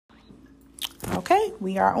Okay,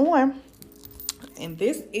 we are on. And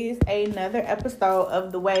this is another episode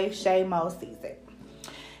of The Way Shay Mo Sees It.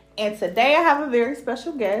 And today I have a very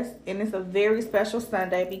special guest. And it's a very special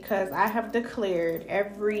Sunday because I have declared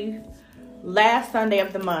every last Sunday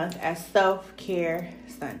of the month as Self-Care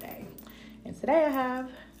Sunday. And today I have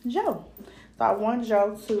Joe. So I want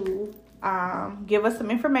Joe to give us some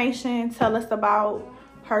information, tell us about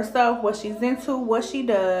herself, what she's into, what she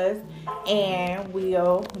does, and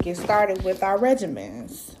we'll get started with our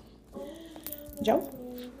regimens. Joe?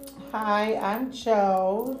 Hi, I'm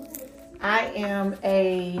Joe. I am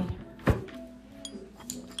a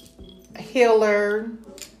healer,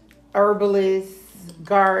 herbalist,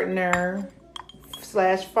 gardener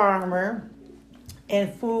 / farmer,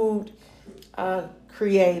 and food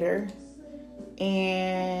creator,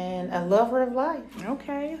 and a lover of life.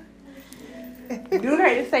 Okay. Do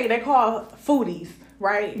they say they call foodies,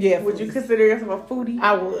 right? Yeah. Would you consider yourself a foodie?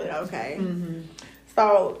 I would. Okay. Mm-hmm.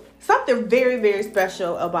 So something very, very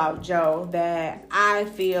special about Joe that I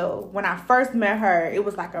feel when I first met her, it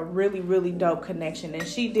was like a really, really dope connection. And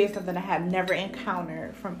she did something I had never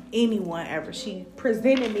encountered from anyone ever. She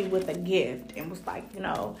presented me with a gift and was like,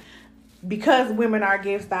 because women are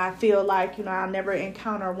gifts, I feel like, I'll never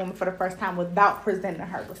encounter a woman for the first time without presenting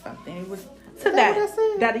her with something. It was to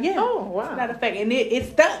that yeah. Oh, wow. To that effect. And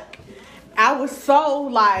it stuck. I was so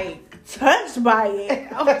touched by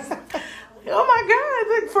it. I was oh my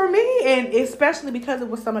God, for me, and especially because it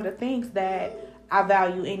was some of the things that I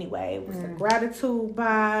value anyway. It was a gratitude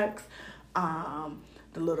box, it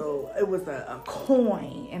was a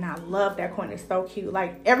coin, and I love that coin. It's so cute.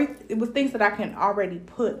 It was things that I can already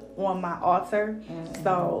put on my altar. Mm-hmm.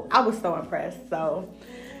 So I was so impressed. So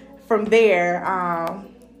from there,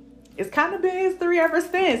 it's kind of been history ever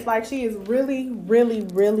since. She is really, really,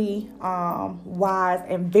 really wise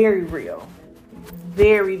and very real.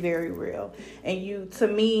 Very, very real. And to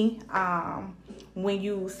me, when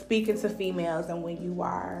you speak into females and when you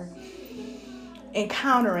are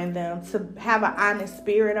encountering them, to have an honest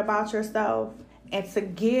spirit about yourself and to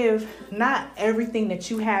give not everything that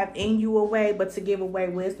you have in you away, but to give away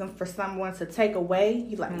wisdom for someone to take away,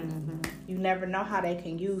 you never know how they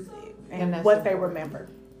can use it and what they remember.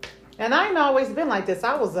 And I ain't always been like this.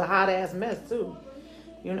 I was a hot ass mess too.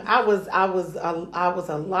 I was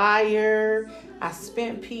a liar. I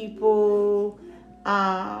spent people.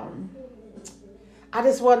 I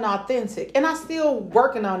just wasn't authentic, and I still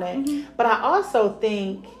working on that. Mm-hmm. But I also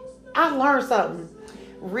think I learned something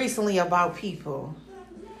recently about people.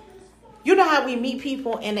 You know how we meet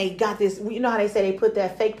people and they got this. You know how they say they put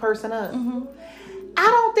that fake person up. Mm-hmm. I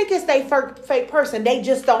don't think it's they fake person. They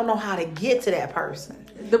just don't know how to get to that person.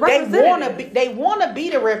 They want to be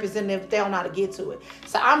the representative. They don't know how to get to it.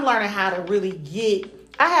 So I'm learning how to really get.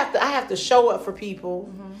 I have to show up for people,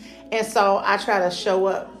 and so I try to show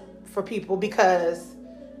up for people because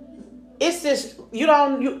it's just you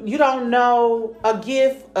don't know a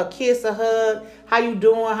gift, a kiss, a hug, how you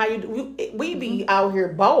doing, we be out here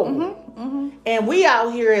bold, and we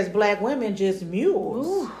out here as black women just mules.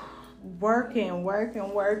 Ooh. Working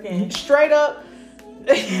straight up.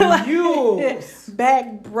 Mules.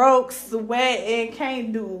 Back broke, sweating,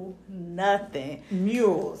 can't do nothing.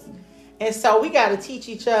 Mules. And so we got to teach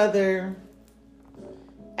each other,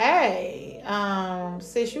 hey,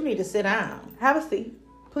 sis, you need to sit down. Have a seat.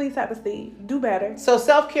 Please have a seat. Do better. So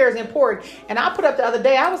self-care is important. And I put up the other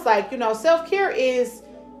day, I was like, self-care is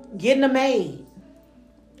getting a maid.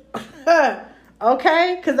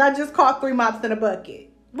 Okay? Because I just caught 3 mops in a bucket.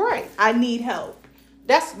 Right. I need help.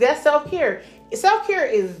 That's self-care. Self-care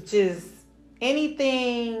is just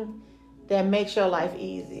anything that makes your life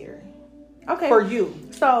easier. Okay. For you.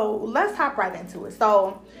 So let's hop right into it.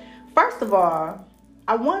 So first of all,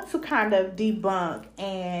 I want to kind of debunk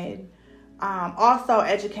and also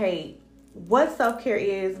educate what self-care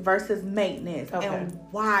is versus maintenance and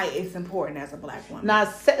why it's important as a black woman. Now,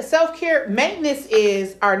 self-care, maintenance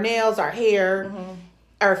is our nails, our hair,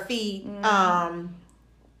 our feet,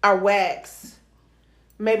 our wax,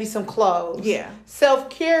 maybe some clothes. Yeah.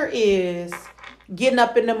 Self-care is getting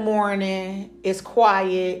up in the morning, it's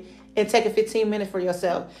quiet, and taking 15 minutes for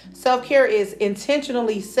yourself. Self-care is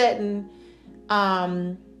intentionally setting,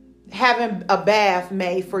 having a bath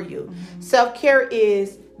made for you. Mm-hmm. Self-care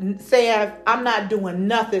is saying, I'm not doing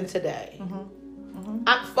nothing today. Mm-hmm.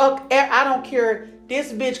 Mm-hmm. I don't care.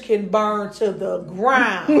 This bitch can burn to the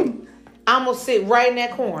ground. I'm going to sit right in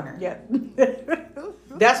that corner. Yeah.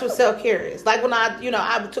 That's what self-care is. Like when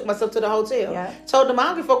I took myself to the hotel. Yeah. Told them, I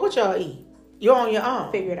don't give a fuck what y'all eat. You're on your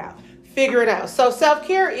own. Figure it out. So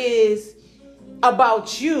self-care is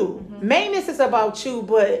about you. Mm-hmm. Maintenance is about you,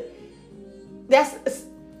 but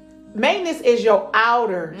maintenance is your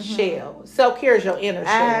outer shell. Self-care is your inner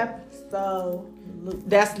shell. Absolutely.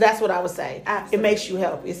 That's what I would say. Absolutely. It makes you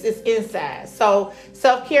healthy. It's inside. So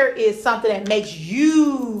self-care is something that makes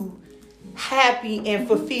you happy and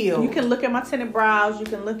fulfilled. You can look at my tinted brows. You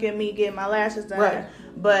can look at me getting my lashes done. Right.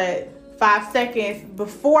 But 5 seconds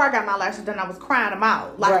before I got my lashes done, I was crying them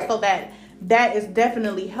out. So that is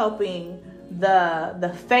definitely helping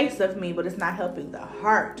the face of me, but it's not helping the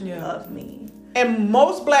heart of me. And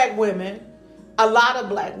most black women, a lot of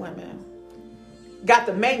black women, got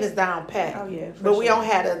the maintenance down pat. Oh yeah, but we don't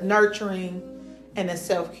have a nurturing and a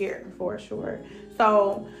self-care. For sure.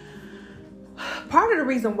 So part of the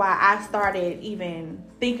reason why I started even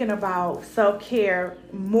thinking about self-care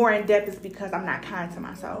more in depth is because I'm not kind to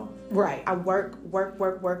myself. Right. I work,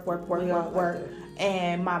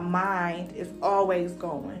 and my mind is always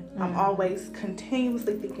going. I'm always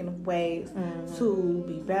continuously thinking of ways to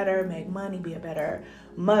be better, make money, be a better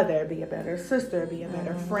mother, be a better sister, be a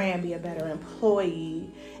better friend, be a better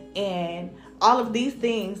employee. And all of these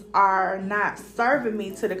things are not serving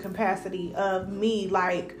me to the capacity of me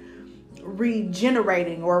like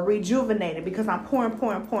regenerating or rejuvenating, because I'm pouring,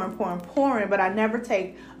 but I never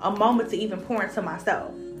take a moment to even pour into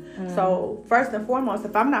myself. So first and foremost,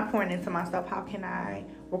 if I'm not pouring into myself, how can I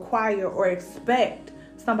require or expect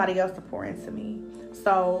somebody else to pour into me?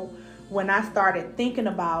 So when I started thinking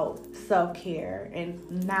about self-care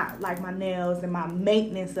and not like my nails and my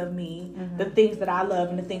maintenance of me, the things that I love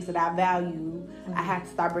and the things that I value, I had to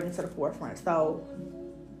start bringing to the forefront. So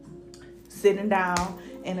sitting down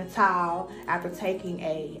in a towel after taking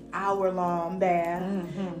a hour-long bath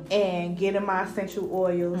and getting my essential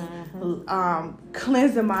oils,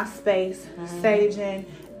 cleansing my space, saging,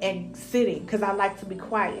 and sitting, because I like to be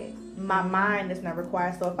quiet. My mind is never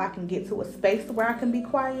quiet, so if I can get to a space where I can be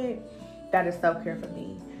quiet, that is self-care for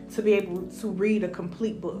me. To be able to read a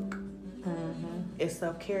complete book is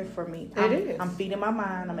self-care for me. I'm feeding my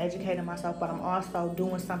mind, I'm educating myself, but I'm also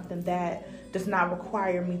doing something that does not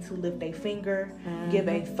require me to lift a finger, give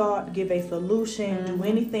a thought, give a solution, do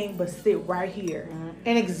anything but sit right here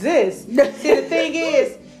and exist. See, the thing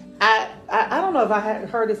is, I don't know if I had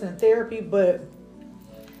heard this in therapy, but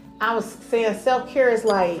I was saying self-care is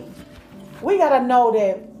like, we gotta know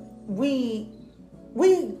that we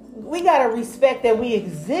gotta respect that we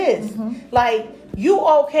exist. Like, you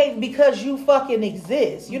okay because you fucking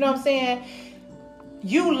exist. You know what I'm saying?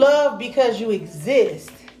 You love because you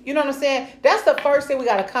exist. You know what I'm saying? That's the first thing we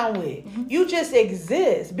got to come with. You just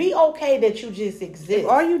exist. Be okay that you just exist. If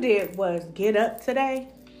all you did was get up today,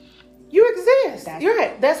 you exist. You're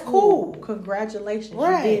right. That's cool. Congratulations.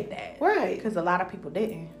 Right. You did that. Right. Because a lot of people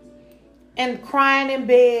didn't. And crying in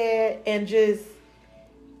bed and just,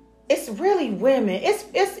 it's really women.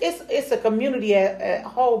 It's a community at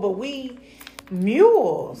whole, but we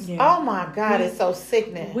mules. Yeah. Oh my God, it's so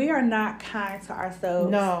sickening. We are not kind to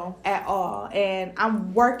ourselves at all. And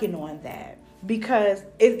I'm working on that because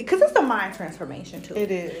it's a mind transformation too. It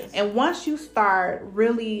is. And once you start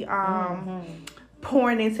really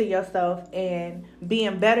pouring into yourself and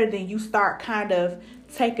being better, then you start kind of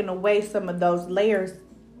taking away some of those layers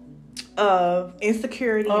of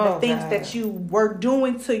insecurity and the things that you were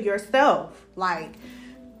doing to yourself. Like,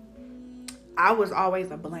 I was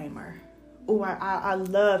always a blamer. I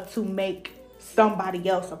love to make somebody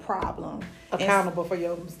else a problem. Accountable for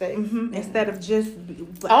your mistakes. Instead of just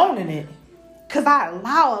owning it. Because I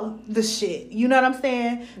allow the shit. You know what I'm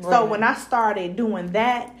saying? Right. So when I started doing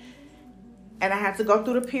that, and I had to go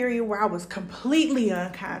through the period where I was completely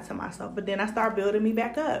unkind to myself, but then I started building me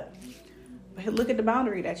back up. But look at the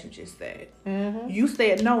boundary that you just said. You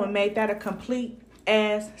said no and made that a complete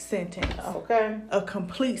ass sentence. Okay. A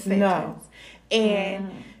complete sentence. No.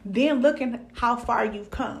 And then looking how far you've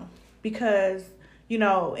come. Because, you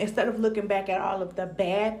know, instead of looking back at all of the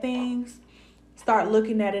bad things, start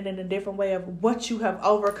looking at it in a different way of what you have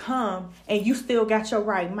overcome, and you still got your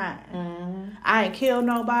right mind. I ain't killed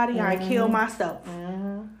nobody. I ain't killed myself.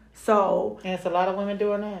 So, and it's a lot of women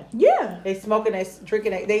doing that. Yeah. They smoking, they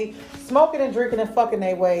drinking, they smoking and drinking and fucking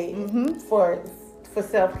their way for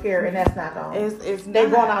self-care, and that's not going. It's they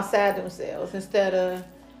going outside themselves instead of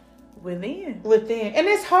within. And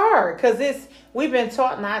it's hard because we've been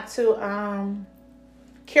taught not to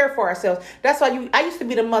care for ourselves. That's why I used to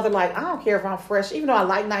be the mother, like, I don't care if I'm fresh, even though I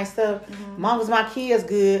like nice stuff. Long as my kids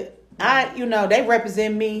good, they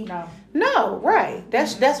represent me. No, right.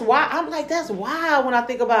 That's why I'm like, that's wild when I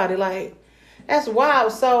think about it. Like, that's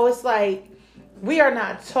wild. So it's like, we are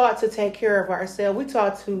not taught to take care of ourselves. We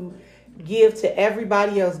taught to give to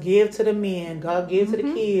everybody else. Give to the men. God, give to the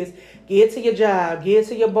kids. Give to your job. Give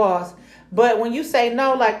to your boss. But when you say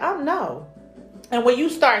no, like, no. And when you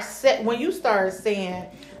start saying,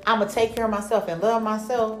 I'm gonna take care of myself and love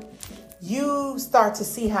myself, you start to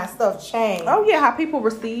see how stuff change. Oh yeah, how people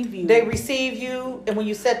receive you. They receive you, and when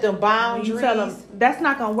you set them boundaries, you tell them that's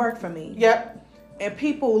not gonna work for me. Yep. And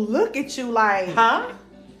people look at you like, huh?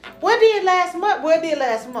 What did last month?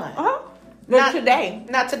 Not today.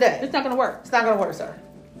 Not today. It's not gonna work. It's not gonna work, sir.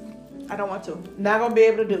 I don't want to. Not gonna be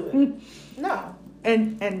able to do it. No.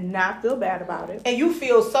 And not feel bad about it. And you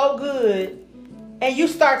feel so good. And you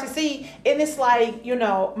start to see, and it's like,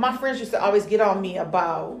 my friends used to always get on me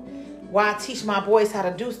about why I teach my boys how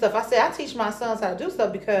to do stuff. I said, I teach my sons how to do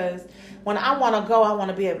stuff because when I want to go, I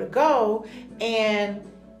want to be able to go. And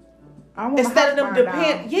instead of them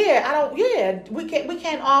depend, we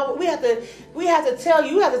have to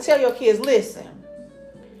tell your kids, listen,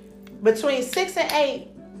 between 6 and 8,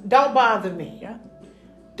 don't bother me. Yeah.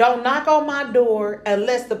 Don't knock on my door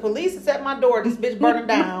unless the police is at my door. This bitch burning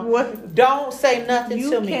down. Don't say nothing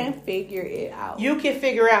to me. You can figure it out. You can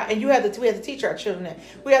figure out, and we have to teach our children that.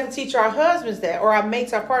 We have to teach our husbands that, or our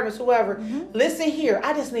mates, our partners, whoever. Mm-hmm. Listen here,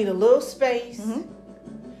 I just need a little space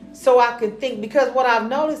so I can think. Because what I've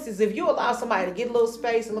noticed is if you allow somebody to get a little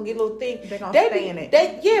space and get a little thing, they're gonna stay in it.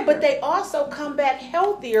 But they also come back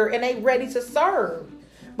healthier and they ready to serve.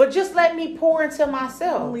 But just let me pour into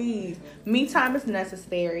myself. Please. Me time is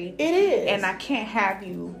necessary. It is. And I can't have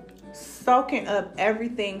you soaking up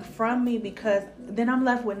everything from me because then I'm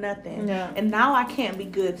left with nothing. Yeah. And now I can't be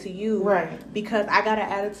good to you. Right. Because I got an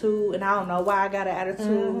attitude and I don't know why I got an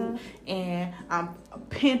attitude. And I'm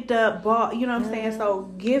pent up. You know what I'm saying?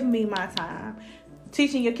 So give me my time.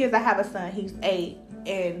 Teaching your kids. I have a son. He's 8.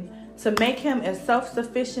 And to make him as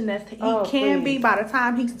self-sufficient as he can be by the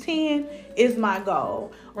time he's 10 is my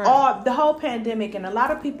goal. Right. The whole pandemic, and a lot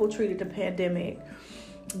of people treated the pandemic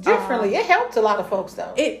differently. It helped a lot of folks,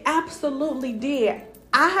 though. It absolutely did.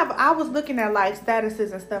 I was looking at like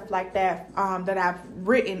statuses and stuff like that that I've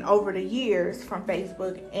written over the years from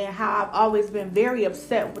Facebook, and how I've always been very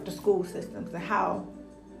upset with the school systems and how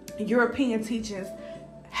European teachers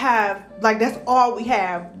have, like, that's all we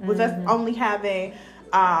have with us only having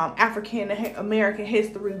African American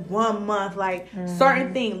history 1 month, like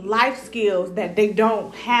certain things, life skills that they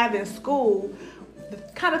don't have in school, the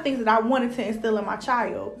kind of things that I wanted to instill in my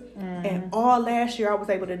child. And all last year I was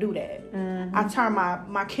able to do that. I turned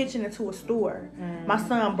my kitchen into a store. My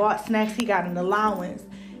son bought snacks. He got an allowance.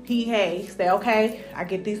 He said, okay, I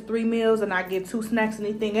get these 3 meals and I get 2 snacks,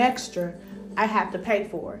 anything extra I have to pay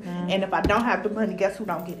for. And if I don't have the money, guess who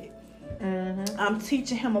don't get it? I'm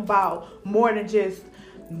teaching him about more than just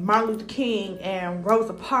Martin Luther King and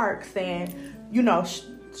Rosa Parks, and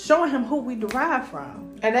showing him who we derive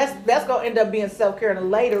from. And that's gonna end up being self-care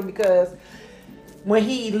later, because when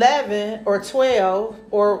he 11 or 12,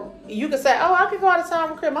 or you can say, oh, I can go out of town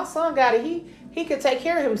for crib. My son got it. He can take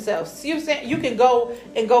care of himself. See what I'm saying? You can go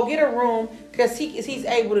get a room because he's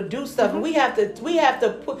able to do stuff. And we have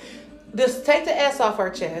to just take the S off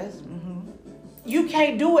our chest. You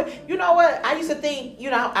can't do it. You know what? I used to think,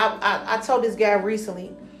 I told this guy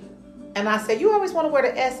recently, and I said, you always want to wear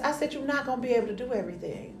the S. I said, you're not going to be able to do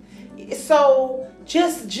everything. So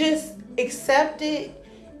just accept it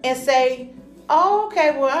and say, oh,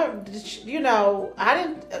 okay, well,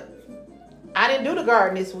 I didn't do the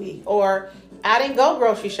garden this week, or I didn't go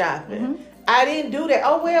grocery shopping. I didn't do that.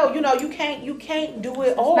 Oh, well, you can't do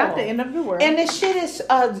it all. It's not the end of the world. And this shit is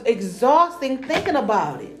exhausting thinking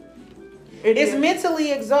about it. It's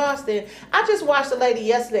mentally exhausting. I just watched a lady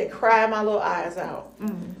yesterday cry my little eyes out.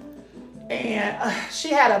 And she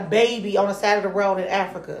had a baby on the side of the road in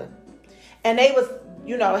Africa. And they was,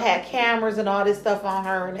 had cameras and all this stuff on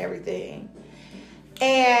her and everything.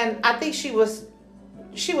 And I think she was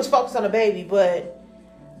focused on the baby, but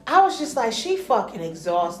I was just like, she fucking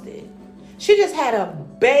exhausted. She just had a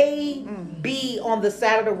baby on the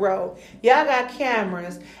side of the road. Y'all got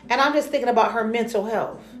cameras. And I'm just thinking about her mental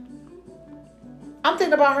health.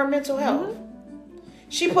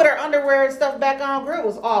 She put her underwear and stuff back on. Girl, it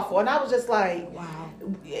was awful. And I was just like, wow.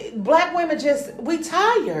 Black women we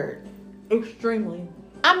tired. Extremely.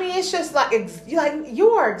 I mean, it's just like you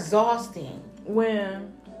are exhausting.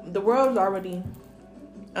 When the world's already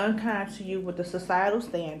unkind to you with the societal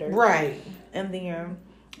standard. Right. And then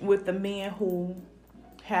with the men who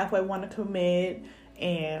halfway want to commit,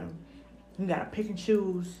 and you got to pick and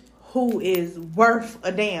choose who is worth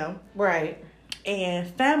a damn. Right. And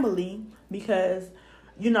family, because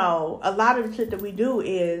a lot of the shit that we do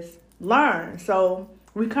is learn. So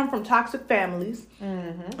we come from toxic families,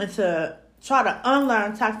 and to try to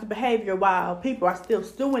unlearn toxic behavior while people are still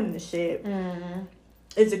stewing in the shit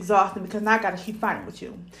is exhausting, because now I got to keep fighting with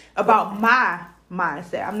you about my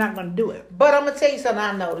mindset. I'm not going to do it. But I'm going to tell you something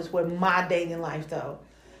I noticed with my dating life, though.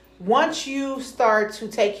 Once you start to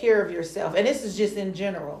take care of yourself, and this is just in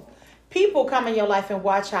general, people come in your life and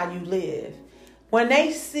watch how you live. When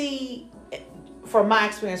they see, from my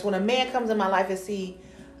experience, when a man comes in my life and see,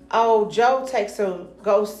 oh, Joe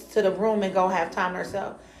goes to the room and go have time to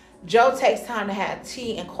herself. Joe takes time to have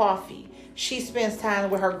tea and coffee. She spends time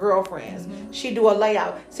with her girlfriends. Mm-hmm. She do a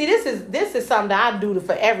layout. See, this is something that I do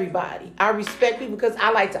for everybody. I respect people because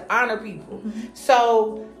I like to honor people. Mm-hmm.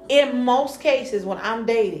 So in most cases when I'm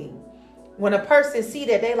dating, when a person see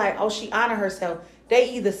that, they like, oh, she honor herself,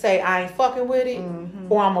 they either say I ain't fucking with it,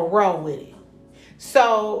 mm-hmm. or I'm a roll with it.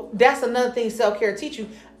 So that's another thing self-care teach you.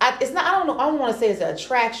 It's not, I don't want to say it's an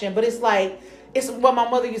attraction, but it's like, it's what my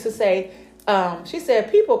mother used to say. She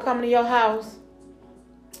said, people come to your house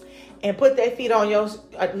and put their feet on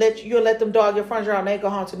you'll let them dog your furniture out and they go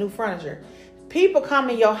home to new furniture. People come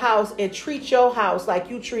in your house and treat your house like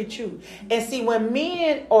you treat you. And see, when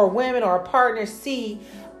men or women or partners see,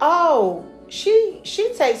 oh, she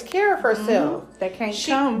takes care of herself. Mm-hmm. They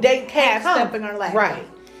can't come step in her lap. Right.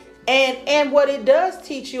 And what it does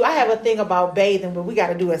teach you, I have a thing about bathing, but we got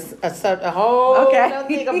to do a whole other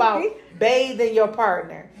thing about bathing your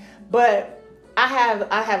partner. But I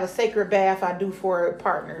have a sacred bath I do for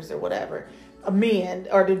partners or whatever, men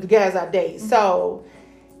or the guys I date. Mm-hmm. So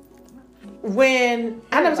when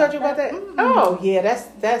I never told you about that. Mm-hmm. Oh yeah,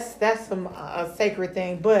 that's some a sacred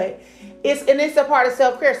thing, but it's a part of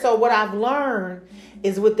self-care. So what I've learned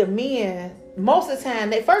is with the men, most of the time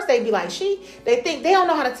they be like they think they don't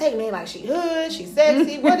know how to take me, like she hood, she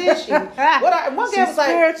sexy, what is she? One guy was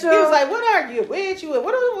like, he was like, what are you? Where you?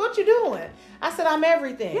 What you doing? I said, I'm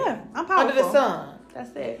everything. Yeah, I'm powerful. Under the sun.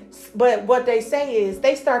 That's it. But what they say is,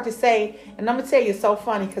 they start to say, and I'm gonna tell you, it's so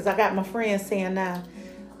funny because I got my friends saying now,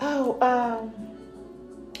 oh,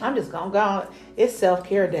 I'm just gonna go. It's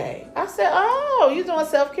self-care day. I said, oh, you doing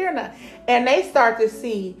self-care now? And they start to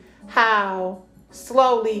see how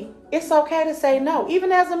slowly it's okay to say no,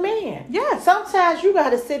 even as a man. Yeah. Sometimes you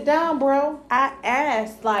got to sit down, bro. I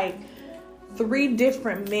asked like 3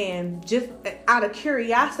 different men just out of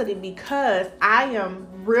curiosity because I am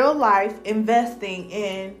real life investing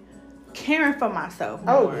in caring for myself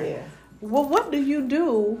more. Oh yeah. Well, what do you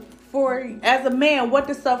do as a man? What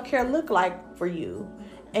does self-care look like for you?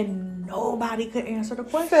 And nobody could answer the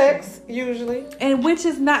question. Sex, usually. And which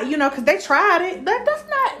is not, because they tried it.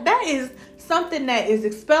 That is something that is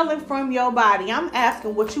expelling from your body. I'm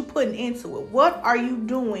asking what you putting into it. What are you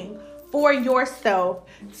doing for yourself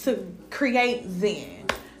to create zen,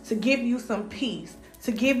 to give you some peace,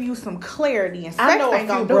 to give you some clarity? And sex ain't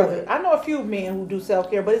gonna do it. I know a few men who do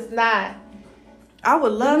self-care, but it's not. I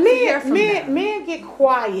would love to hear from them. Men get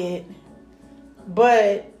quiet,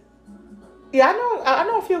 but yeah, I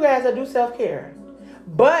know a few guys that do self-care.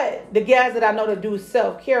 But the guys that I know that do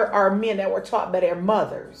self-care are men that were taught by their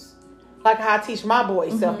mothers. Like how I teach my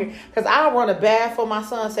boys self-care. Because I'll run a bath for my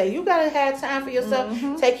son, say, you got to have time for yourself.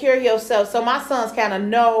 Mm-hmm. Take care of yourself. So my sons kind of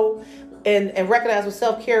know and recognize what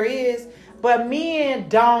self-care is. But men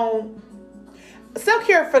don't.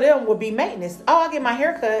 Self-care for them would be maintenance. Oh, I get my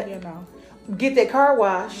hair cut. Get their car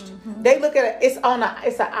washed. Mm-hmm. They look at it. It's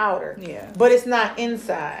an outer. Yeah. But it's not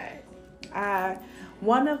inside.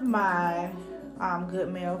 One of my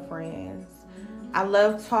good male friends, I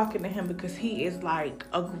love talking to him because he is like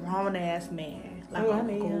a grown ass man. Like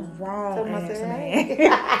a grown ass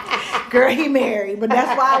man. Girl, he married, but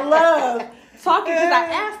that's why I love talking, because I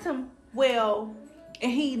asked him, well,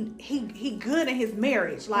 and he good in his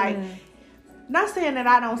marriage. Like, not saying that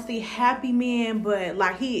I don't see happy men, but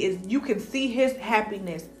like you can see his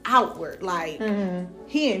happiness outward. Like,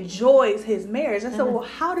 he enjoys his marriage. I said, well,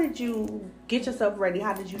 how did you get yourself ready?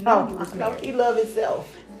 How did you know you was married? He loved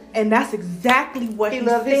himself. And that's exactly what he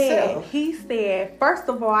loved said. Himself. He said, first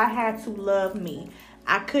of all, I had to love me.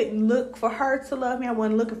 I couldn't look for her to love me. I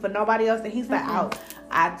wasn't looking for nobody else. And he said,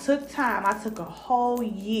 I took time. I took a whole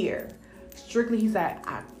year. Strictly, he said,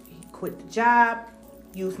 I quit the job,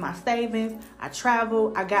 used my savings, I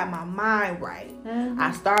traveled, I got my mind right.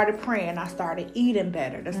 I started praying, I started eating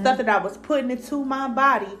better. The stuff that I was putting into my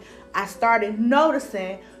body, I started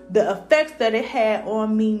noticing the effects that it had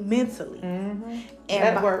on me mentally. And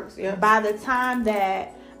that works, yeah. By the time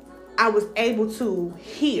that I was able to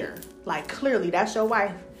hear, like, clearly, that's your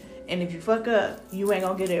wife. And if you fuck up, you ain't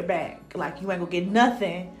gonna get her back. Like, you ain't gonna get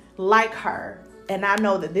nothing like her. And I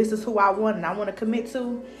know that this is who I want and I want to commit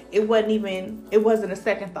to. It wasn't a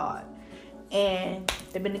second thought. And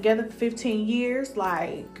they've been together for 15 years,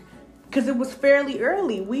 like, because it was fairly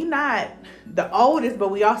early. We not the oldest, but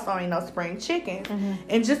we also ain't no spring chickens.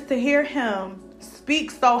 And just to hear him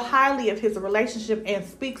speak so highly of his relationship and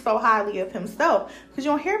speak so highly of himself. Because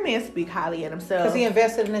you don't hear men speak highly of themselves. Because he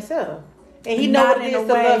invested in himself. And he knows what it is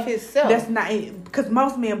to love himself. That's not, because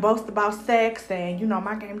most men boast about sex and, you know,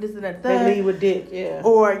 my game, this and that. They lead with dick, yeah.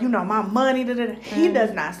 Or, you know, my money. He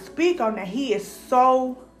does not speak on that. He is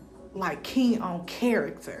so, like, keen on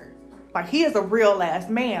character. Like, he is a real ass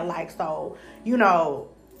man. Like, so, you know,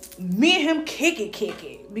 me and him kick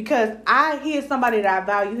it. Because he is somebody that I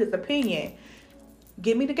value his opinion.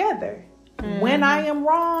 Get me together. When I am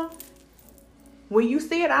wrong, when you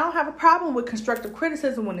see it, I don't have a problem with constructive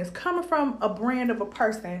criticism when it's coming from a brand of a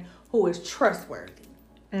person who is trustworthy.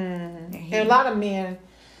 And a lot of men,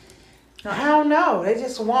 I don't know, they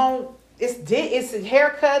just won't. It's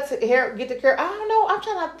haircuts, get the care. I don't know. I'm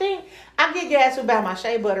trying to think. I get gassed about my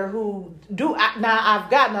shea butter. Who do now?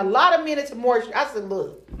 I've gotten a lot of minutes to moisturize. I said,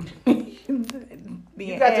 look,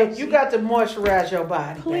 you got to moisturize your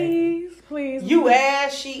body, please. You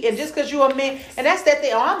ashy, and just because you a man, and that's that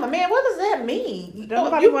thing. Oh, I'm a man. What does that mean?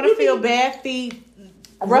 Nobody want to feel bad feet,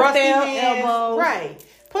 rough elbows, right?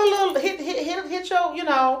 Put a little hit your, you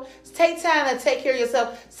know, take time to take care of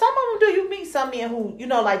yourself. Some of them do. You meet some men who, you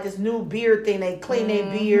know, like this new beard thing. They clean their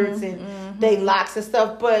beards and they locks and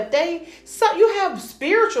stuff. But you have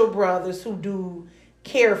spiritual brothers who do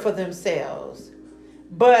care for themselves.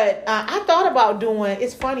 But I thought about doing.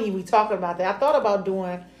 It's funny we talking about that. I thought about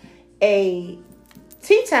doing a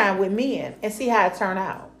tea time with men and see how it turned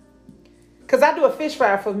out. Because I do a fish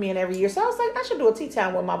fry for men every year. So I was like, I should do a tea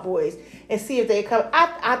time with my boys and see if they come.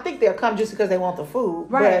 I think they'll come just because they want the food.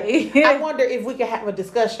 Right. But I wonder if we could have a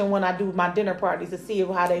discussion when I do my dinner parties to see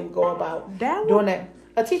how they would go about doing that.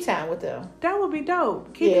 A tea time with them. That would be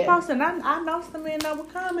dope. Keep it posted. I know some men that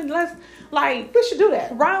would come and we should do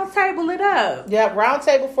that. Round table it up. Yeah, round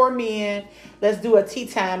table for men. Let's do a tea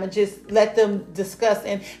time and just let them discuss,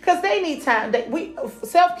 and because they need time.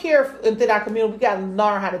 Self-care in our community, we got to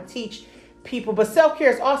learn how to teach people, but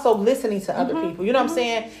self-care is also listening to other people. You know what I'm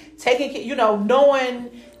saying? Taking, you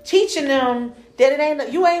know, teaching them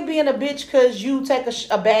that you ain't being a bitch because you take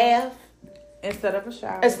a bath. Instead of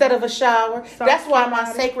a shower. That's why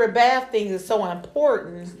my sacred bath thing is so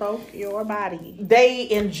important. Soak your body.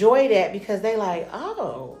 They enjoy that because they like,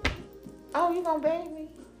 oh, you gonna bathe me?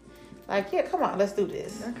 Like, yeah, come on, let's do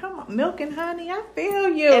this. Come on, milk and honey, I feel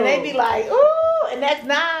you. And they be like, ooh, and that's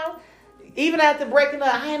now, even after breaking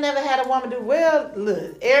up, I ain't never had a woman do, well,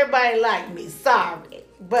 look, everybody like me, sorry.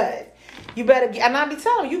 But you better, and I be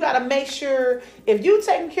telling you, you got to make sure, if you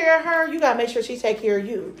taking care of her, you got to make sure she take care of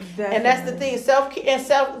you. Definitely. And that's the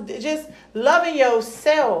thing, just loving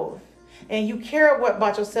yourself, and you care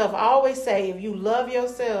about yourself. I always say, if you love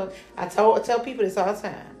yourself, I tell people this all the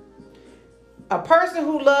time. A person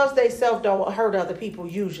who loves themselves don't hurt other people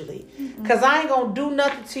usually. Because I ain't going to do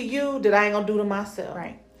nothing to you that I ain't going to do to myself.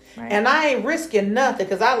 Right. And I ain't risking nothing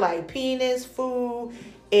because I like penis, food,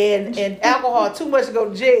 and alcohol too much to go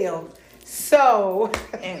to jail. So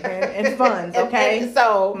and funds, okay. And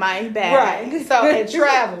so my bag, right? So and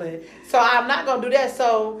traveling. So I'm not gonna do that.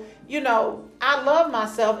 So you know, I love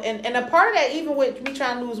myself, and a part of that, even with me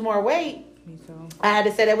trying to lose more weight, me too. I had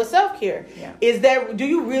to say that with self-care. Yeah. Is that, do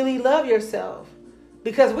you really love yourself?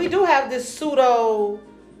 Because we do have this pseudo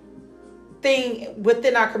thing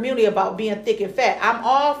within our community about being thick and fat. I'm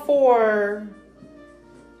all for.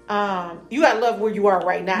 You gotta love where you are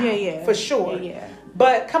right now. Yeah, for sure. Yeah.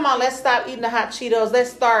 But come on, let's stop eating the hot Cheetos. Let's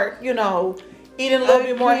start, you know, eating a little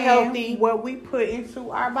bit more healthy. What we put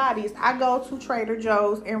into our bodies. I go to Trader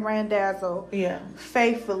Joe's and Randazzo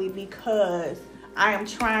faithfully because I am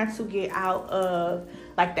trying to get out of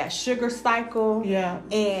like that sugar cycle. Yeah.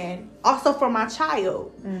 And also for my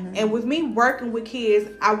child. And with me working with kids,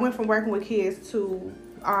 I went from working with kids to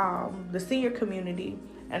the senior community.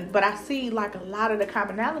 But I see like a lot of the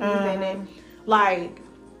commonalities in it. Like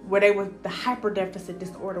where they were the hyper deficit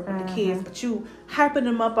disorder with the kids, but you hyping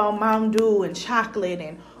them up on Mountain Dew and chocolate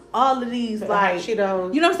and all of these like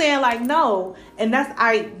Cheetos. You know what I'm saying? Like no, and that's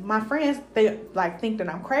my friends, they like think that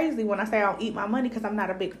I'm crazy when I say I don't eat my money because I'm not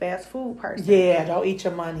a big fast food person. Yeah, don't eat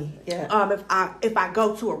your money. Yeah. If I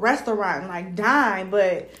go to a restaurant and like dine,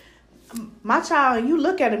 but my child, you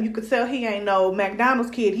look at him, you could tell he ain't no McDonald's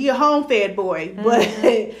kid. He a home fed boy,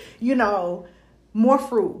 but you know. More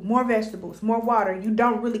fruit, more vegetables, more water. You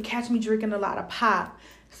don't really catch me drinking a lot of pop.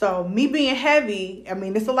 So me being heavy, I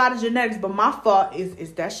mean, it's a lot of genetics, but my fault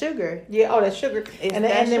is that sugar. Yeah, that's sugar. And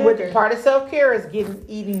then with part of self-care is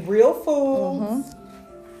eating real foods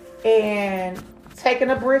and taking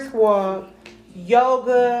a brisk walk,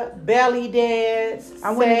 yoga, belly dance.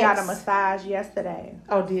 I went and got a massage yesterday.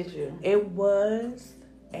 Oh, did you? It was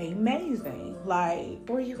amazing. Like,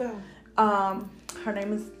 where you go? Her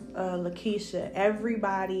name is Lakeisha.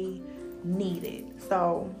 Everybody needed.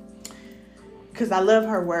 So, because I love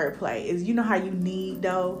her wordplay. Is you know how you need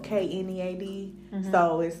though, KNEAD. Mm-hmm.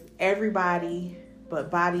 So it's everybody,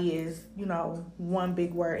 but body is one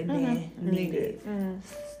big word and then needed. Mm-hmm.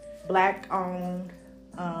 Black owned,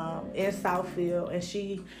 in Southfield, and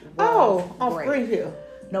she was on great. Greenhill.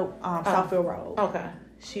 Nope, Southfield Road. Okay,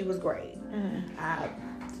 she was great. Mm-hmm. I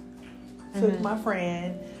took my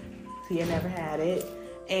friend. He had never had it.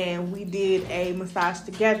 And we did a massage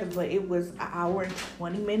together, but it was an hour and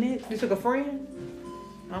 20 minutes. You took a friend?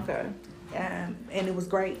 Okay. And it was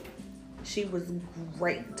great. She was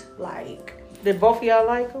great. Like, did both of y'all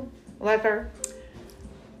like him? Like her?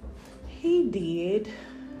 He did,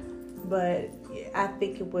 but I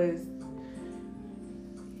think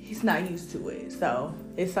he's not used to it. So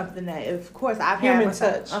it's something that, of course, I've had human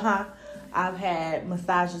touch. I've had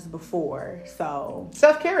massages before. So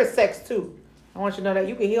self-care is sex too. I want you to know that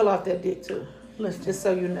you can heal off that dick too. Listen, just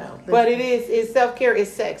so you know. Listen. But it's self-care is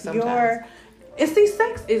sex sometimes.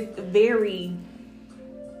 Sex is very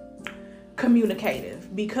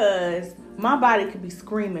communicative because my body could be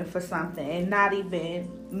screaming for something and not even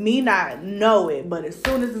me not know it, but as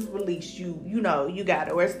soon as it's released, you got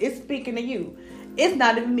it. Or it's speaking to you. It's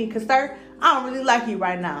not even me, because sir, I don't really like you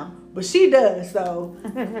right now, but she does. So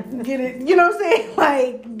get it, you know what I'm saying?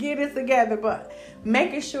 Like, get it together, but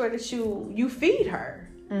making sure that you feed her,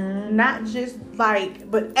 not just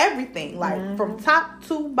but everything, from top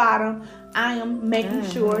to bottom. I am making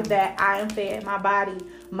sure that I am fed my body,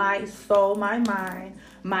 my soul, my mind,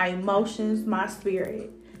 my emotions, my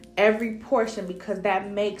spirit, every portion, because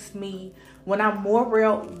that makes me, when I'm more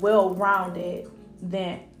well-rounded,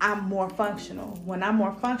 then I'm more functional. When I'm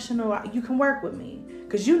more functional, you can work with me,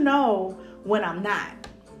 because when I'm not.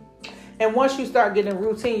 And once you start getting a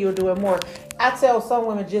routine, you'll do it more. I tell some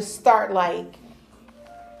women, just start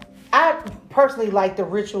I personally like the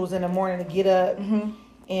rituals in the morning to get up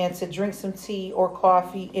and to drink some tea or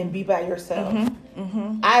coffee and be by yourself.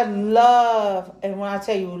 I love, and when I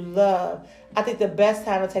tell you love, I think the best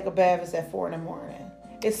time to take a bath is at 4 a.m.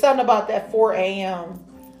 It's something about that 4 a.m.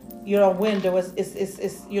 Window.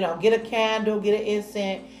 It's get a candle, get an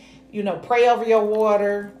incense, pray over your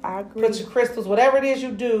water. I agree. Put your crystals, whatever it is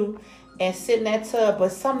you do, and sit in that tub.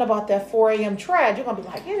 But something about that 4 a.m. trad, you're gonna be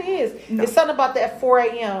like, it is. No. It's something about that 4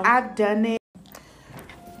 a.m. I've done it.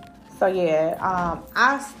 So yeah,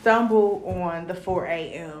 I stumble on the 4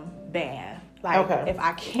 a.m. bath. If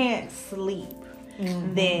I can't sleep,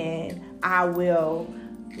 then I will,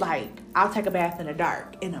 I'll take a bath in the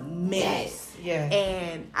dark in a minute. Yes. Yeah.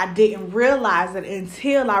 And I didn't realize it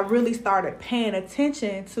until I really started paying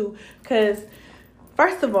attention to, because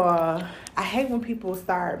first of all, I hate when people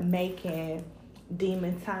start making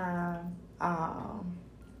demon time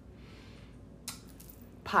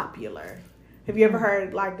popular. Have you ever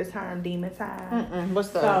heard the term demon time? What's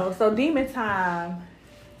that? So demon time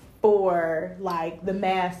for the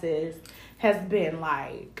masses has been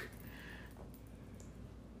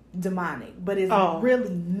demonic, but it's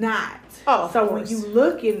really not. So when you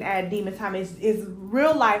looking at demon time, it's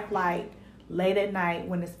real life, late at night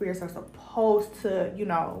when the spirits are supposed to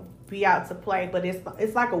be out to play, but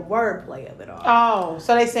it's like a word play of it all.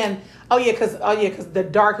 So they saying because the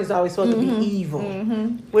dark is always supposed to be evil,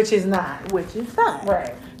 which is not.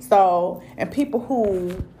 Right. So, and people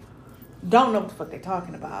who don't know what the fuck they're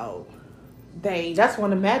talking about, that's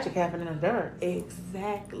when the magic happened in the dark.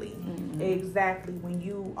 Exactly. Exactly.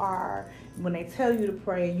 When they tell you to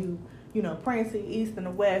pray, praying to the east and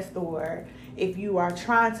the west, or if you are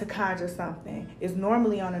trying to conjure something, it's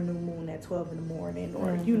normally on a new moon at 12 in the morning,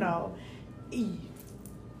 or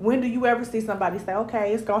when do you ever see somebody say,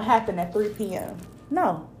 okay, it's gonna happen at 3 p.m.?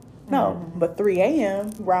 No, but 3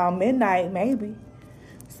 a.m. around midnight maybe.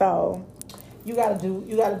 So you gotta do.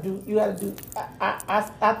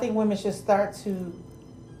 I think women should start to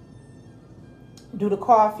do the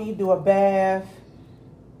coffee, do a bath,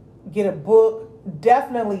 get a book,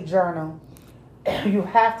 definitely journal. You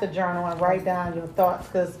have to journal and write down your thoughts,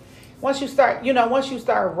 because once you start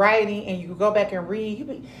writing and you go back and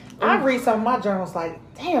read, I read some of my journals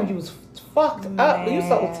damn, you was fucked up. You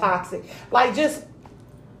so toxic.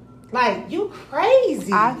 You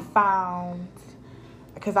crazy. I found,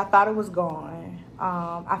 because I thought it was gone,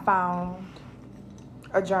 I found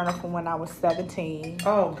a journal from when I was 17.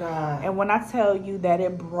 Oh, God. And when I tell you that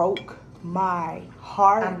it broke my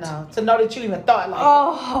heart. I know. To know that you even thought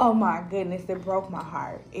oh my goodness, it broke my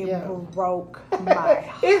heart. It broke my heart.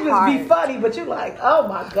 It would be funny, but you're oh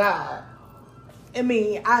my God. I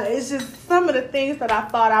mean, it's just some of the things that I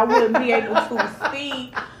thought I wouldn't be able to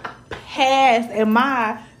see past, and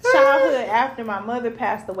my childhood after my mother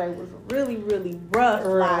passed away was really, really rough.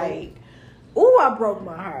 Right. Like, ooh, I broke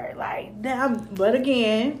my heart. Like, damn. But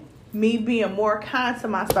again, me being more kind to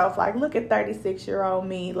myself, like, look at 36-year-old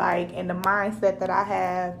me, like, and the mindset that I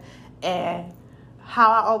have and how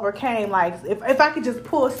I overcame. Like, if I could just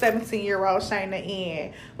pull 17-year-old Shayna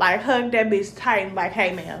in, like, hug that bitch tight and like,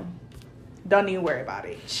 hey, ma'am, don't even worry about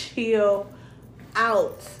it. Chill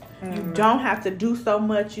out. You don't have to do so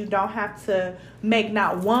much. You don't have to make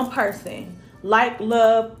not one person like,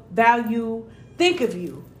 love, value, think of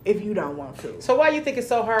you if you don't want to. So why do you think it's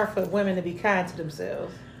so hard for women to be kind to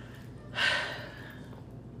themselves?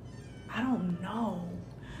 I don't know.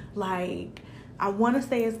 Like, I want to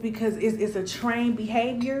say it's because it's a trained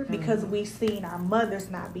behavior, because we've seen our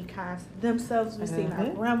mothers not be kind to themselves. We've seen our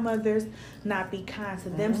grandmothers not be kind to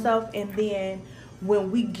themselves. And then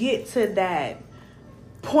when we get to that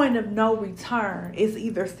point of no return, it's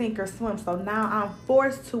either sink or swim. So now I'm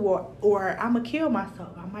forced to, or I'm going to kill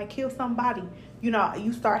myself. I might kill somebody. You know,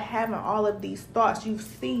 you start having all of these thoughts. You've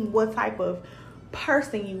seen what type of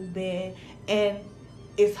person you've been, and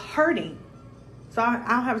it's hurting. So I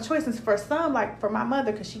don't have a choice. And for some, like for my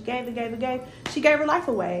mother, because she gave. She gave her life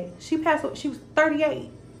away. She passed. She was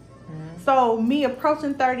 38. So me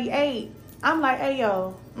approaching 38, I'm like, hey,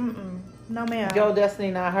 yo, no, ma'am. Your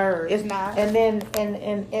destiny, not hers. It's not. And then,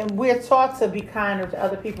 and we're taught to be kinder to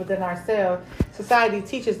other people than ourselves. Society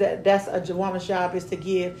teaches that that's a woman's job, is to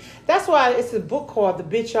give. That's why it's a book called The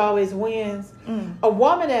Bitch Always Wins. A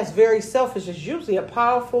woman that's very selfish is usually a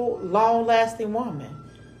powerful, long-lasting woman.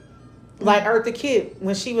 Like Eartha Kitt,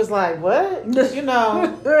 when she was like, what? You know,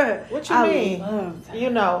 what you mean?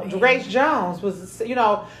 You know, Grace Jones was, you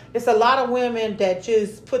know, it's a lot of women that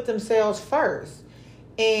just put themselves first.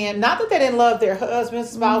 And not that they didn't love their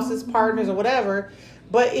husbands, spouses, partners, or whatever,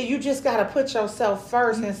 but you just got to put yourself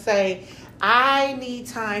first and say, I need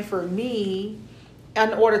time for me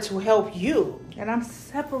in order to help you. And I'm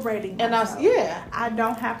separating myself. And I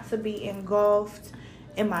don't have to be engulfed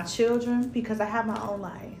in my children, because I have my own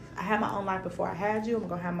life. I had my own life before I had you. I'm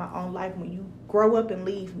going to have my own life when you grow up and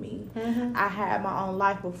leave me. I had my own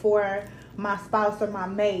life before my spouse or my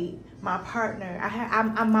mate, my partner.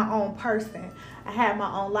 I'm my own person. I had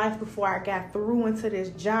my own life before I got through into this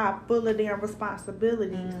job full of damn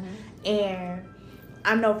responsibilities. And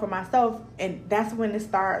I know for myself, and that's when it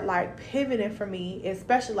started like pivoting for me,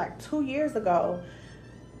 especially like 2 years ago.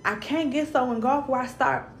 I can't get so engulfed where I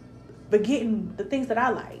start forgetting the things that I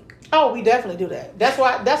like. Oh, we definitely do that. That's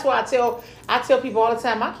why I tell people all the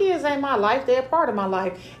time, my kids ain't my life, they're a part of my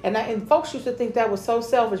life. And folks used to think that was so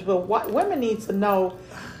selfish, but what women need to know,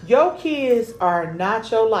 your kids are not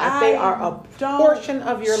your life. They are a portion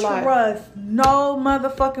of your life. Trust no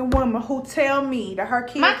motherfucking woman who tell me that her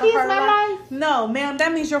kids my kids are her my life. No, ma'am,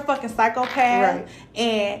 that means you're a fucking psychopath, right?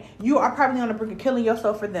 And you are probably on the brink of killing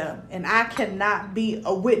yourself for them. And I cannot be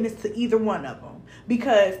a witness to either one of them,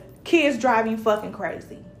 because kids drive you fucking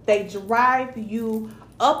crazy. They drive you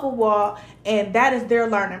up a wall, and that is their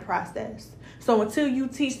learning process. So until you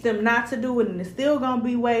teach them not to do it, and there's still going to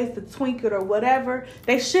be ways to tweak it or whatever,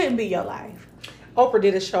 they shouldn't be your life. Oprah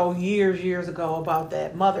did a show years ago about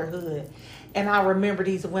that motherhood. And I remember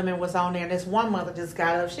these women was on there, and this one mother just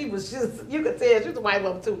got up. She was just, you could tell, she was a white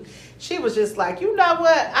woman too. She was just like, you know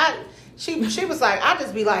what? She was like, I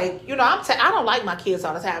just be like, you know, I don't like my kids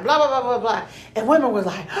all the time, blah, blah, blah, blah, blah. And women was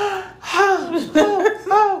like,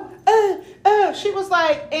 she was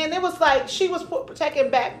like, and it was like, she was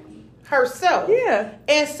taking back herself. Yeah.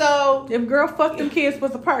 And so, if girl fuck them kids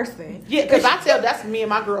was a person. Yeah, because that's me and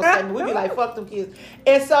my girls saying, we be like, fuck them kids.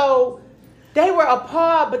 And so, they were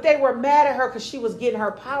appalled, but they were mad at her because she was getting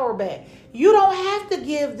her power back. You don't have to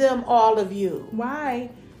give them all of you. Why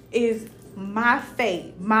is my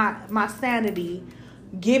fate, my sanity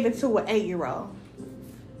given to an 8-year-old?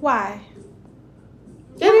 Why?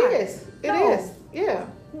 It is. Yeah.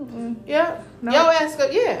 Yeah. No. Yo ask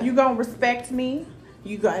her, yeah. You gonna respect me.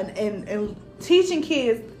 You got and teaching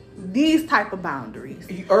kids these type of boundaries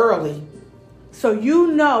early. So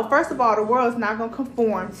you know, first of all, the world is not gonna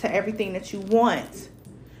conform to everything that you want,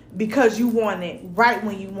 because you want it right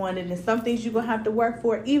when you want it, and some things you're gonna have to work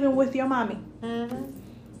for, even with your mommy.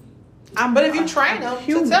 But if you train them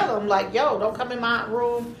to tell them, like, yo, don't come in my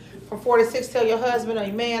room from 46, tell your husband or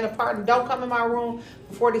your man or partner, don't come in my room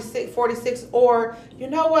from 46, or, you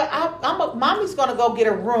know what, mommy's going to go get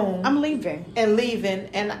a room. I'm leaving.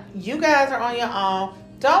 And you guys are on your own.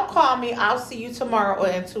 Don't call me. I'll see you tomorrow or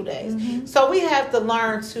in 2 days. So we have to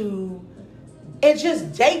learn to, and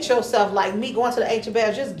just date yourself, like me going to the H&B.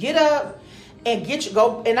 Just get up and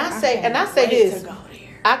go. And I say this.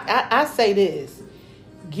 I say this.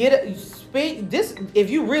 Get this, if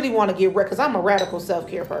you really want to get because I'm a radical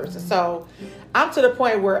self-care person, so I'm to the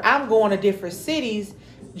point where I'm going to different cities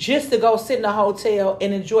just to go sit in a hotel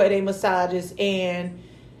and enjoy their massages and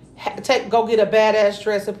go get a badass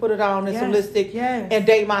dress and put it on and some lipstick and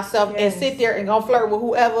date myself and sit there and go flirt with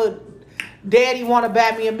whoever daddy want to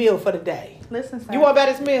buy me a meal for the day. Listen, you want to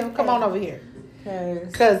buy this meal? Come on over here.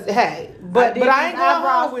 Because hey, but I ain't going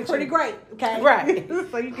home with you. Pretty great, okay? Right.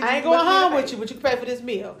 So you can I ain't going home with you, but you can pay for this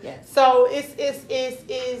meal. Yes. So it's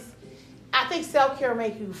I think self-care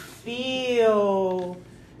make you feel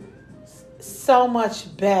so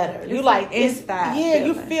much better. You like inside.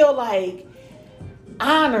 You feel like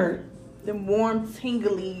honored. The warm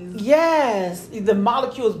tinglies. Yes. The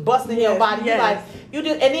molecules busting in your body. You like you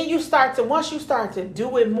do, and then once you start to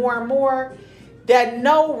do it more and more, that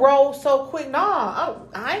no rolls so quick.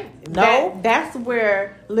 That's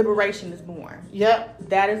where liberation is born. Yep.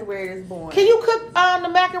 That is where it is born. Can you cook the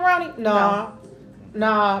macaroni? No.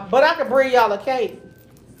 But I can bring y'all a cake.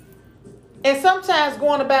 And sometimes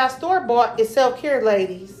going to buy store-bought is self-care,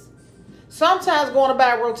 ladies. Sometimes going to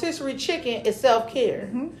buy rotisserie chicken is self-care.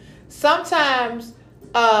 Mm-hmm. Sometimes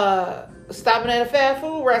stopping at a fast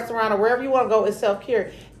food restaurant or wherever you want to go is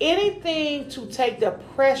self-care. Anything to take the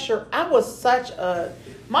pressure. I was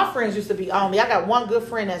my friends used to be on me. I got one good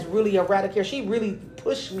friend that's really a radical. She really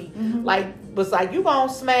pushed me. Mm-hmm. Was like, you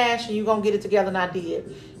gonna smash and you gonna get it together, and I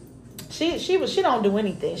did. She don't do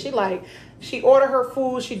anything. She order her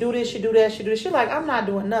food. She do this. She do that. She do this. She like, I'm not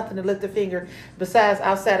doing nothing to lift a finger besides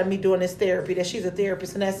outside of me doing this therapy. That she's a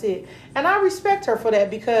therapist and that's it. And I respect her for that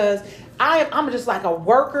because I'm just like a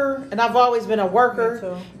worker, and I've always been a worker. Me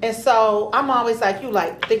too. And so I'm always like, you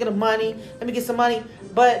like thinking of money. Let me get some money.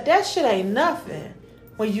 But that shit ain't nothing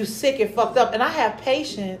when you sick and fucked up. And I have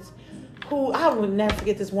patients who, I will never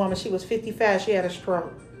forget this woman. She was 55. She had a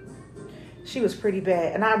stroke. She was pretty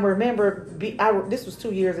bad. And I remember, this was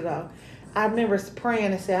 2 years ago. I remember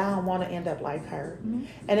praying and said, I don't want to end up like her. Mm-hmm.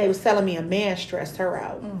 And they was telling me a man stressed her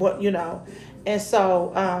out. Mm-hmm. But, and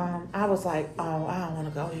so I was like, oh, I don't want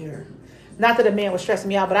to go here. Not that a man was stressing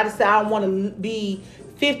me out, but I just said, I don't want to be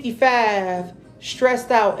 55, stressed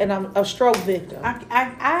out, and I'm a stroke victim.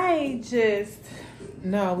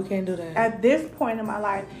 No, we can't do that. At this point in my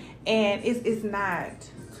life, and it's not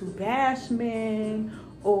to bash men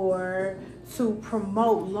or to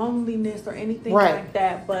promote loneliness or anything like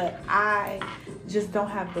that, but I just don't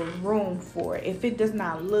have the room for it. If it does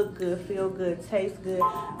not look good, feel good, taste good,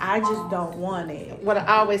 I just don't want it. What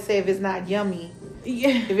I always say, if it's not yummy,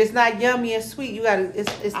 if it's not yummy and sweet, you gotta.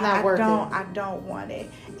 It's not worth it. I don't want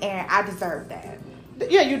it, and I deserve that.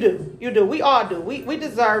 Yeah, you do. You do. We all do. We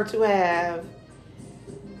deserve to have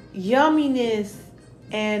yumminess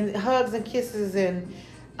and hugs and kisses and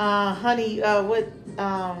honey.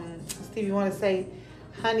 Steve, you want to say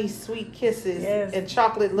honey sweet kisses and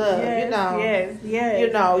chocolate love. Yes.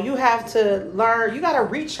 You have to learn. You got to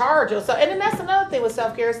recharge yourself, and then that's another thing with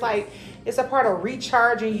self care. It's like it's a part of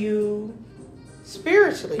recharging you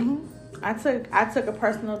spiritually. Mm-hmm. I took a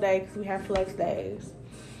personal day because we have flex days,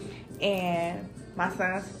 and my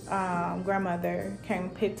son's grandmother came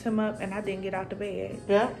and picked him up, and I didn't get out the bed.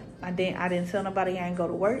 Yeah, I didn't tell nobody I ain't go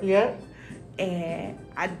to work. Yeah. And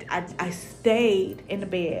I stayed in the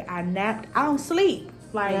bed. I napped. I don't sleep.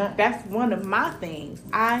 That's one of my things.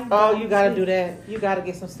 You gotta do that. You gotta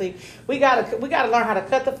get some sleep. We gotta learn how to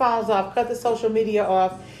cut the phones off, cut the social media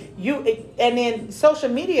off. And then social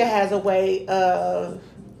media has a way of,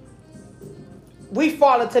 we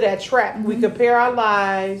fall into that trap. Mm-hmm. We compare our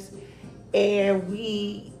lives, and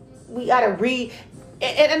we gotta read.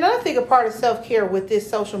 And another thing, a part of self-care with this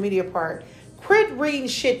social media part, quit reading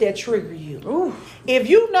shit that trigger you. Ooh. If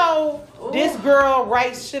you know this girl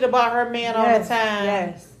writes shit about her man all the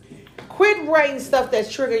time, quit writing stuff that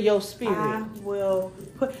trigger your spirit. I will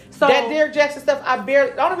put that Derrick Jackson stuff.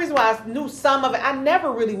 The only reason why I knew some of it, I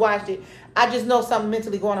never really watched it. I just know something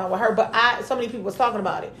mentally going on with her. But so many people was talking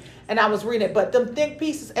about it, and I was reading it. But them think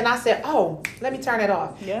pieces, and I said, oh, let me turn it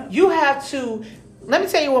off. Yeah. You have to. Let me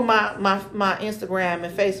tell you what my Instagram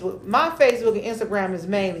and Facebook. My Facebook and Instagram is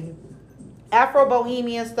mainly Afro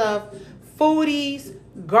Bohemian stuff, foodies,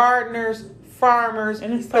 gardeners, farmers,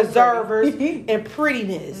 and preservers, and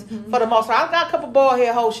prettiness. Mm-hmm. For the most part, I got a couple bald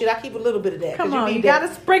head hoe shit. I keep a little bit of that. Come on, you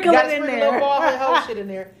gotta sprinkle it in there. A little bald head hoe shit in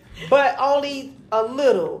there, but only a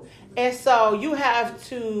little. And so you'll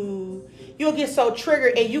get so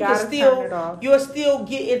triggered, and you'll still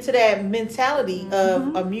get into that mentality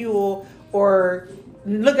of a mule or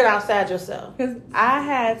looking outside yourself. Because I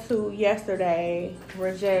had to yesterday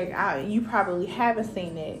reject. You probably haven't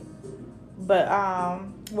seen it, but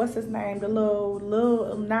what's his name? The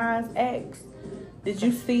little Nas X. Did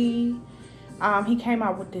you see He came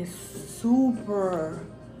out with this super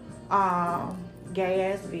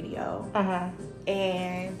gay ass video.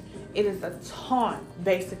 And it is a taunt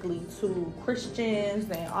basically to Christians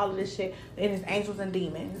and all of this shit. And it's angels and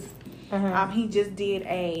demons. He just did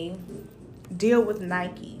a deal with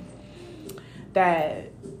Nike that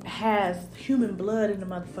has human blood in the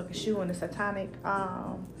motherfucking shoe and the satanic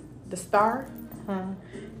the star.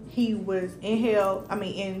 He was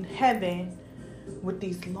in heaven with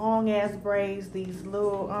these long ass braids, these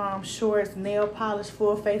little shorts, nail polish,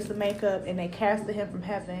 full face of makeup, and they casted him from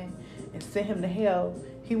heaven and sent him to hell.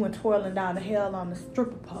 He went twirling down to hell on the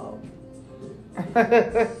stripper pole.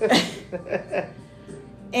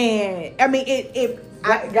 And I mean it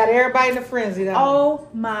got everybody in a frenzy. Oh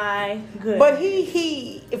my goodness. But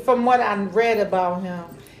he from what I read about him,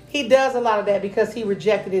 he does a lot of that because he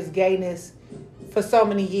rejected his gayness for so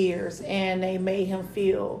many years, and they made him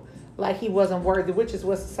feel like he wasn't worthy, which is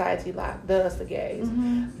what society does to gays.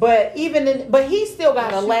 But but he still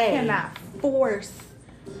got a lay. You cannot force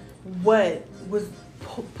what was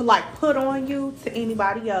put on you to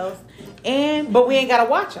anybody else. But we ain't gotta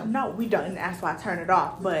watch them. No, we don't. And that's why I turn it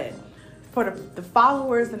off. But for the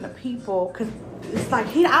followers and the people, because it's like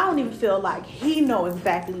I don't even feel like he knows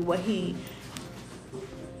exactly what he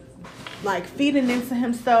like feeding into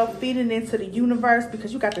himself, feeding into the universe,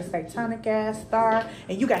 because you got the satanic ass star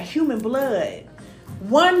and you got human blood.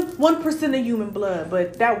 1% of human blood,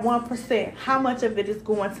 but that 1%, how much of it is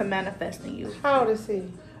going to manifest in you? How old is he?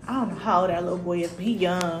 I don't know how old that little boy is, but he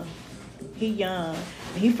young. And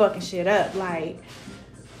he fucking shit up. Like,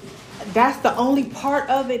 that's the only part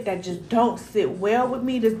of it that just don't sit well with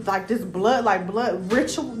me. This blood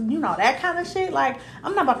ritual, that kind of shit. Like,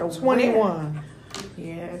 I'm not about to 21.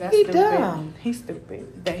 Yeah, that's he stupid. Dumb. He's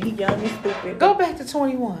stupid. That he young and stupid. Go back to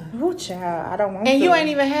 21. Ooh, child, I don't want to. And you ain't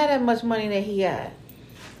even had that much money that he got.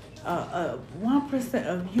 1%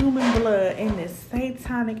 of human blood in this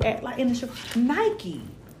satanic act, like in the show Nike.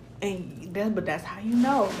 But that's how you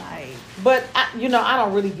know, like. But I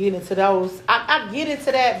don't really get into those. I get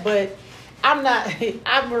into that, but I'm not.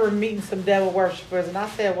 I remember meeting some devil worshipers, and I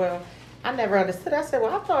said, "Well, I never understood." I said,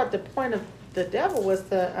 "Well, I thought the point of the devil was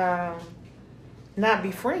to not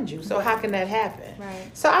befriend you. So how can that happen?"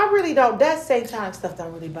 Right. So I really don't. That satanic stuff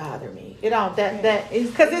don't really bother me. It don't. That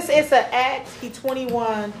is because it's an act. He's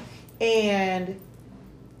 21, and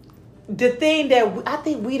the thing that I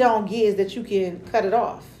think we don't get is that you can cut it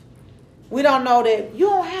off. We don't know that you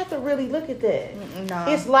don't have to really look at that. No.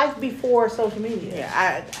 It's life before social media.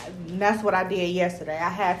 Yeah, that's what I did yesterday. I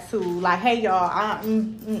had to, like, hey, y'all, I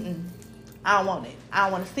don't want it. I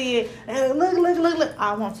don't want to see it. Look.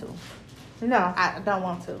 I don't want to. No. I don't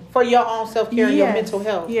want to. For your own self-care and your mental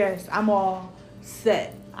health. Yes, I'm all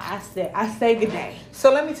set. I say good day.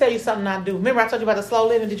 So let me tell you something I do. Remember I told you about the slow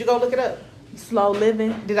living? Did you go look it up? Slow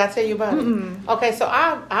living? Did I tell you about it? Okay, so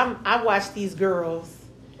I watch these girls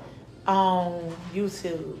on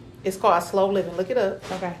YouTube. It's called Slow Living. Look it up.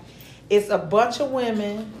 Okay. It's a bunch of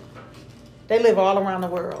women. They live all around the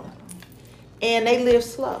world, and they live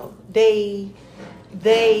slow. When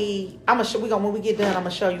we get done, I'm gonna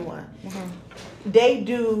show you one. They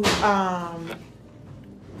do.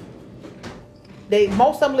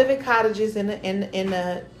 Most of them live in cottages in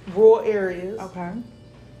the rural areas. Okay.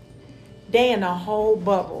 They in a whole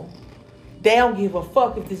bubble. They don't give a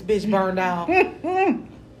fuck if this bitch burned down.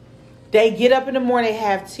 They get up in the morning, they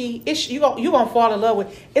have tea. You gonna fall in love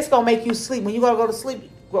with. It's gonna make you sleep. When you gonna go to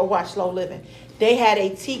sleep, go watch Slow Living. They had their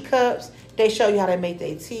teacups. They show you how they make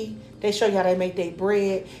their tea. They show you how they make their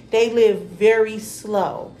bread. They live very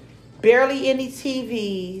slow. Barely any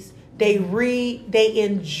TVs. They read. They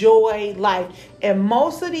enjoy life. And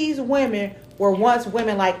most of these women were once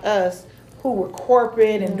women like us who were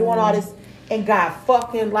corporate and doing all this and got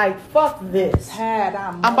fucking like, fuck this.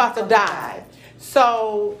 I'm about to die.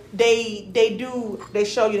 So they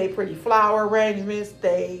show you they pretty flower arrangements,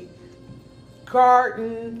 they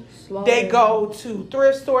garden, they go to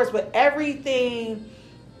thrift stores, but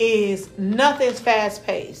nothing's fast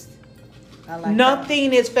paced.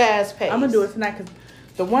 Nothing is fast paced. I'm gonna do it tonight because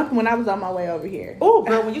the one when I was on my way over here. Oh,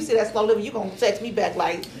 girl, when you see that Slow Living, you gonna text me back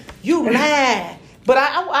like you lying. But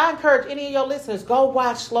I encourage any of your listeners, go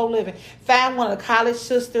watch Slow Living. Find one of the college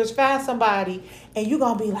sisters, find somebody, and you're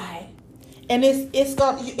gonna be like. And it's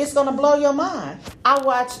gonna blow your mind.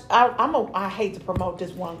 I hate to promote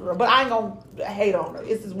this one girl, but I ain't gonna hate on her.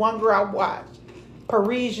 It's this one girl I watch,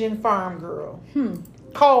 Parisian farm girl,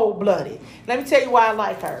 cold blooded. Let me tell you why I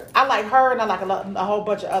like her. I like her, and I like a whole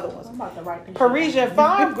bunch of other ones. I'm about to write this Parisian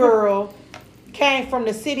farm girl came from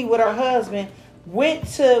the city with her husband,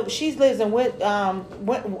 She lives in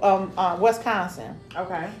Wisconsin.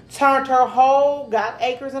 Okay. Got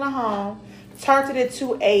acres and a home, turned it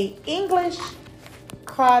into a English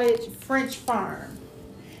cottage French farm.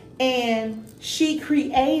 And she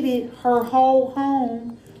created her whole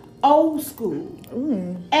home old school.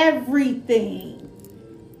 Everything.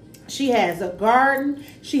 She has a garden.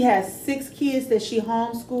 She has 6 kids that she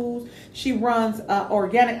homeschools. She runs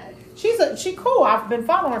organic. She cool. I've been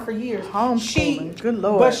following her for years. Homeschooling. Good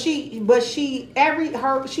Lord. She's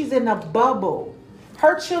in a bubble.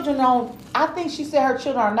 Her children don't. I think she said her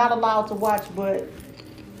children are not allowed to watch, but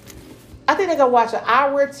I think they can watch an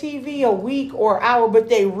hour of TV a week or an hour, but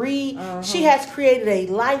they read. She has created a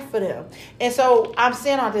life for them. And so I'm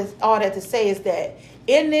saying all that to say is that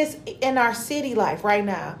in our city life right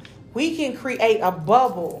now, we can create a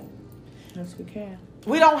bubble. Yes, we can.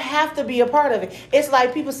 We don't have to be a part of it. It's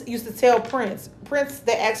like people used to tell Prince.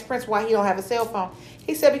 They asked Prince why he don't have a cell phone.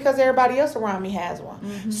 He said, because everybody else around me has one.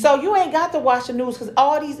 Mm-hmm. So you ain't got to watch the news because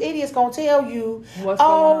all these idiots gonna tell you, what's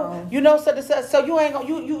going on. You know, so you ain't gonna,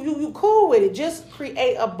 you cool with it. Just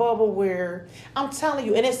create a bubble where, I'm telling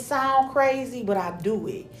you, and it sound crazy, but I do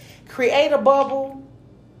it. Create a bubble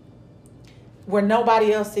where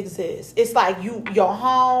nobody else exists. It's like your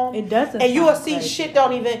home. It doesn't. And you will see crazy. Shit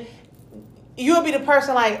don't even. You'll be the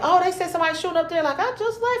person like, oh, they said somebody shooting up there. Like, I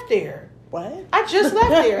just left there. What? I just left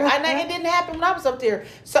there. It didn't happen when I was up there.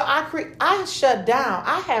 So I shut down.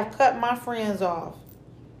 I have cut my friends off.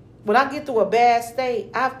 When I get to a bad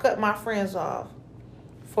state, I've cut my friends off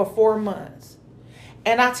for 4 months.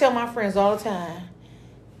 And I tell my friends all the time,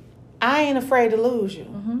 I ain't afraid to lose you.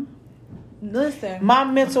 Mm-hmm. Listen. My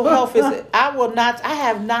mental health is, I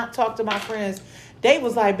have not talked to my friends. They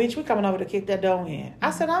was like, bitch, we coming over to kick that door in.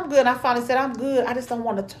 I said, I'm good. I finally said, I'm good. I just don't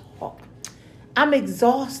want to talk. I'm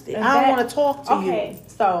exhausted. I don't want to talk to you. Okay,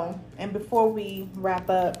 so, and before we wrap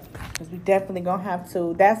up, because we definitely going to have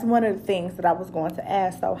to, that's one of the things that I was going to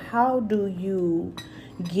ask. So, how do you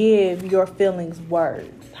give your feelings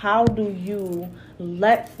words? How do you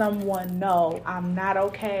let someone know I'm not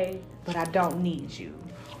okay, but I don't need you?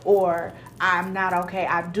 Or I'm not okay,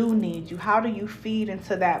 I do need you. How do you feed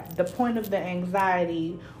into that, the point of the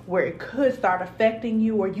anxiety where it could start affecting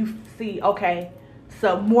you, or you see, okay,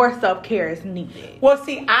 so more self-care is needed? Well,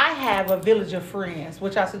 see, I have a village of friends,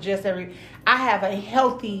 which I suggest I have a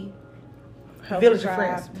healthy village of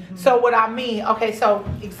friends. Mm-hmm. So what I mean, okay, so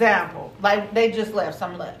example, like they just left,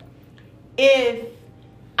 some left. If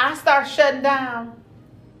I start shutting down,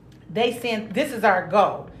 they saying, this is our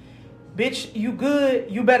goal. Bitch, you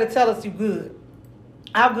good? You better tell us you good.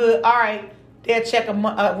 I'm good. All right. They'll check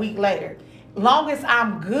a week later. Long as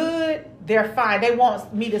I'm good, they're fine. They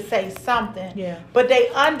want me to say something. Yeah. But they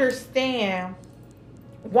understand.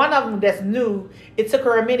 One of them that's new, it took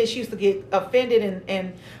her a minute. She used to get offended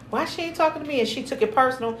and why she ain't talking to me? And she took it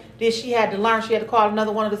personal. Then she had to learn. She had to call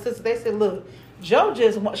another one of the sisters. They said, look, Joe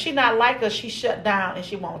she not like us. She shut down and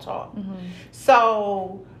she won't talk. Mm-hmm.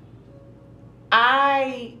 So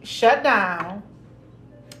I shut down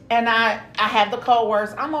and I have the code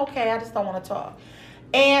words. I'm okay. I just don't want to talk.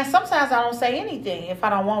 And sometimes I don't say anything if I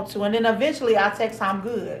don't want to. And then eventually I text, I'm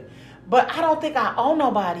good. But I don't think I owe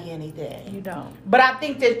nobody anything. You don't. But I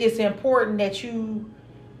think that it's important that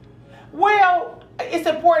it's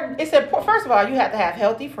important. First of all, you have to have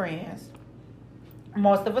healthy friends.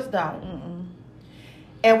 Most of us don't. Mm-mm.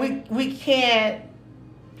 And we can't.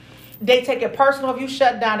 They take it personal if you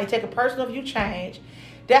shut down. They take it personal if you change.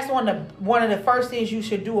 That's one of the first things you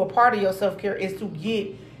should do. A part of your self-care is to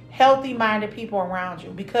get healthy-minded people around you.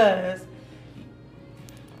 Because,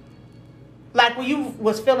 like when you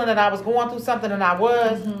was feeling that I was going through something and I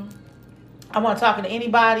wasn't talking to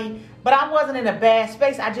anybody, but I wasn't in a bad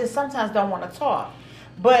space. I just sometimes don't want to talk.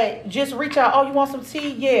 But just reach out. Oh, you want some tea?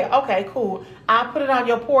 Yeah. Okay, cool. I'll put it on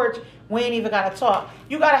your porch. We ain't even got to talk.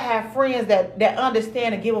 You got to have friends that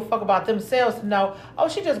understand and give a fuck about themselves to know, oh,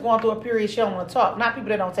 she just going through a period. She don't want to talk. Not people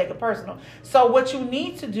that don't take it personal. So what you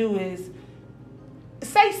need to do is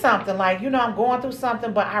say something like, I'm going through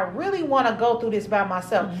something, but I really want to go through this by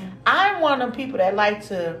myself. Mm-hmm. I'm one of them people that like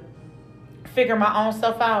to figure my own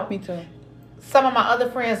stuff out. Me too. Some of my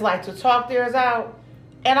other friends like to talk theirs out.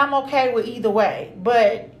 And I'm okay with either way.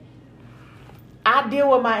 But I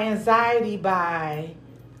deal with my anxiety by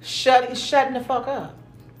shutting the fuck up.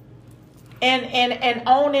 And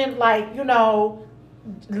owning,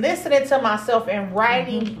 listening to myself and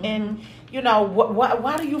writing and,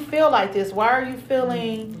 why do you feel like this? Why are you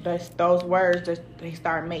feeling... Those words, they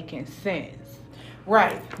start making sense.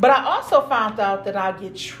 Right. But I also found out that I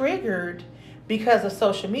get triggered because of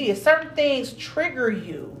social media. Certain things trigger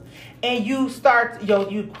you, and you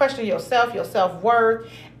you question yourself, your self-worth.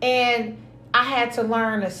 And I had to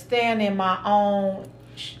learn to stand in my own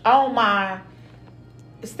I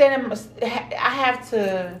had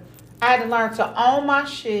to learn to own my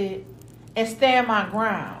shit and stand my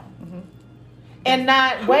ground, and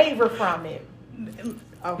not waver from it.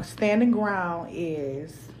 Oh, standing ground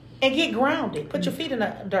is... And get grounded. Put your feet in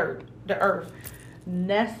the dirt, the earth.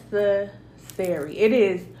 Necessary. It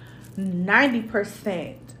is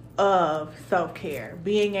 90% of self-care.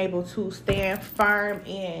 Being able to stand firm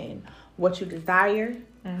in what you desire,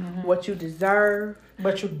 what you deserve.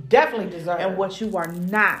 What you definitely deserve. And what you are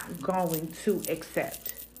not going to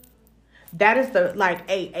accept. That is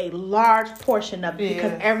a large portion of it,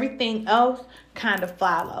 because everything else kind of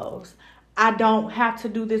follows. I don't have to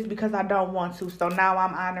do this because I don't want to, so now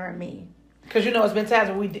I'm honoring me. Because it's been times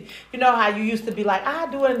when how you used to be like, I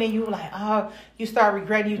do it, and then you were like, oh, you start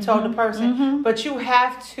regretting you told the person. But you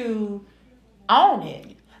have to own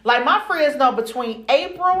it. Like, my friends know between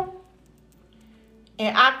April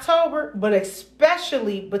and October, but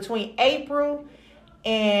especially between April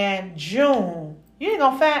and June, you ain't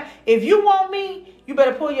gonna find... If you want me, you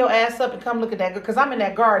better pull your ass up and come look at that, because I'm in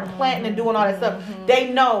that garden planting and doing all that stuff.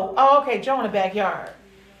 They know, oh, okay, Joe in the backyard.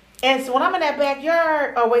 And so when I'm in that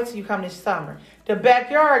backyard, oh, wait till you come this summer. The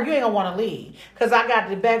backyard, you ain't gonna want to leave, because I got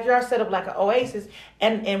the backyard set up like an oasis,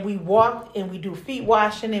 and we walk and we do feet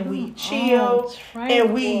washing and we chill,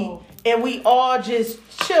 and we all just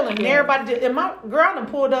chilling. And everybody, and my girl done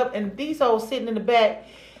pulled up, and these hoes sitting in the back.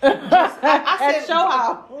 I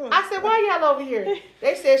said, why y'all over here?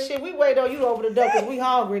 They said, shit, we wait on you over the door because we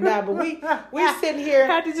hungry now, but we sitting here.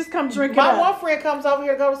 Had to just come drink. My one friend comes over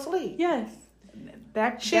here to go to sleep. Yes.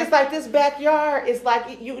 She's like, this backyard is like,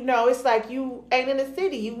 it's like you ain't in the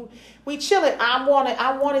city. We chilling. I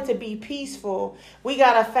want it to be peaceful. We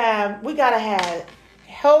gotta have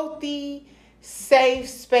healthy, safe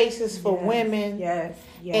spaces for women. Yes.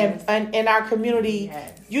 And in our community,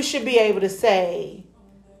 you should be able to say,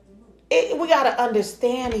 we got to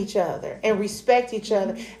understand each other and respect each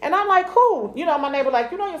other. And I'm like, cool. My neighbor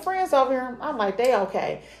like, your friends over here. I'm like, they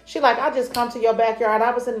okay. She like, I just come to your backyard.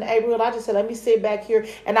 I was in the neighborhood. I just said, let me sit back here.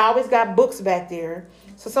 And I always got books back there,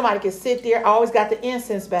 so somebody can sit there. I always got the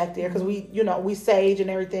incense back there, because we sage and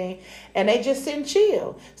everything. And they just sit and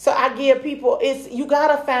chill. So I give people, you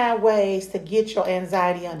got to find ways to get your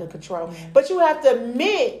anxiety under control. But you have to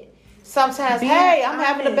admit, sometimes, hey, I'm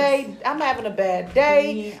having a bad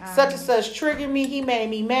day. Such and such triggered me. He made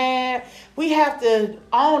me mad. We have to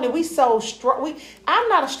own it. We so strong. I'm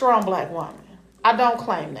not a strong black woman. I don't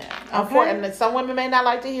claim that. And some women may not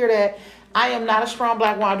like to hear that. I am not a strong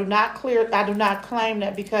black woman. I do not claim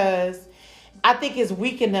that, because I think it's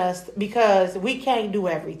weakening us, because we can't do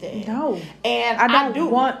everything. No. And I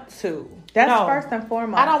don't want to. That's first and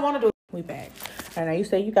foremost. I don't want to do it. We back. I know you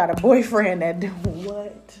say you got a boyfriend that do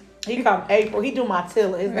what? He come April. He do my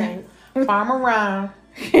tiller. His name Farmer Ryan.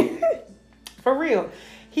 For real.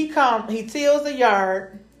 He tills the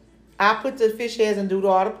yard. I put the fish heads and do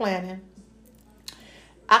all the planting.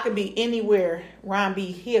 I could be anywhere.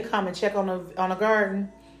 He'll come and check on the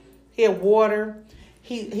garden. He'll water.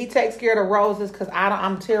 He takes care of the roses, because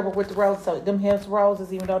I'm terrible with the roses. So them his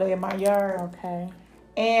roses, even though they're in my yard. Okay.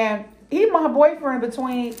 And he's my boyfriend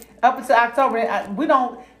up until October.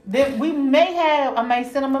 We may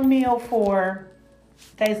send him a meal for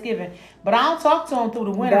Thanksgiving, but I don't talk to him through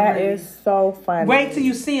the winter. That is so funny. Wait till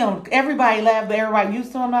you see him. Everybody laugh, but everybody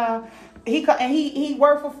used to him now. He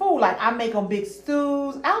work for food. Like, I make him big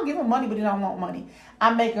stews. I don't give him money, but he don't want money.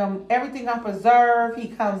 I make him everything I preserve. He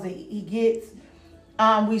comes, he gets.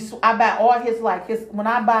 I buy all his when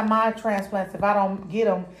I buy my transplants, if I don't get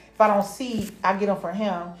them, if I don't see, I get them for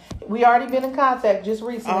him. We already been in contact just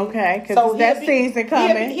recently. Okay, because that season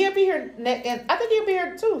coming. He'll be here, and I think he'll be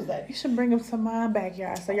here Tuesday. You should bring him to my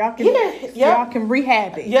backyard so y'all can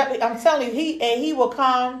rehab it. Yep, I'm telling you, he will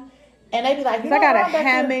come. And they be like, I got a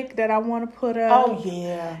hammock that I want to put up. Oh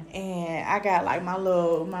yeah. And I got like my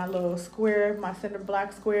little square, my cinder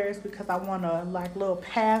block squares, because I want a little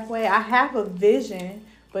pathway. I have a vision,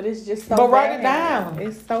 but it's just so bad. But write it down.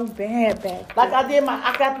 It's so bad back there. Like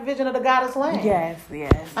I got the vision of the goddess land. Yes.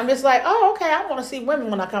 I'm just like, oh, okay, I want to see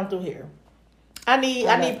women when I come through here. I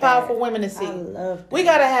need powerful women to see. I love that. We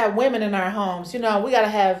gotta have women in our homes. We gotta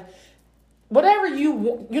have whatever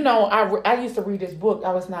I used to read this book.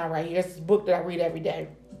 I was not right here. It's this book that I read every day.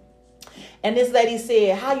 And this lady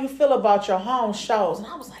said, how you feel about your home shows. And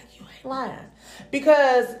I was like, you ain't lying.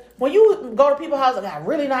 Because when you go to people's houses that got a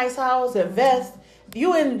really nice house, invest,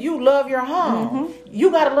 you love your home.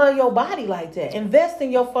 You gotta love your body like that. Invest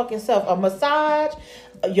in your fucking self. A massage,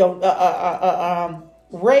 your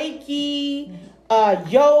Reiki,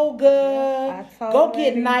 yoga. Go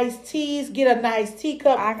get nice teas. Get a nice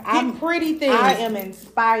teacup. Get pretty things. I am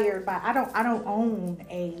inspired by. I don't own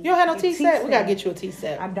a. You don't have no tea set? We gotta get you a tea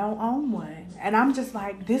set. I don't own one, and I'm just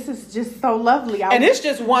like, this is just so lovely. And it's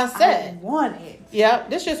just one set. I want it. Yeah,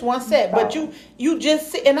 this just one set. But you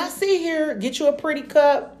just sit, and I see here. Get you a pretty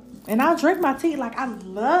cup, and I'll drink my tea like I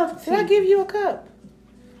love tea. Did I give you a cup?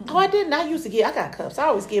 Oh, I didn't. I used to I got cups. I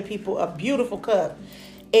always give people a beautiful cup,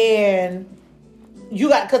 and.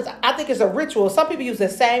 Because I think it's a ritual. Some people use the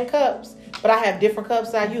same cups, but I have different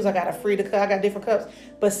cups that I use. I got a Frida cup. I got different cups.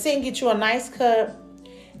 But sit and get you a nice cup.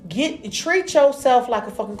 Treat yourself like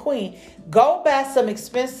a fucking queen. Go buy some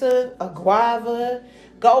expensive guava.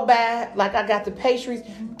 Go buy, like I got the pastries.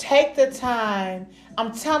 Take the time.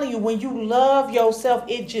 I'm telling you, when you love yourself,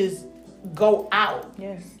 it just go out.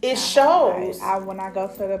 Yes. It shows. When I go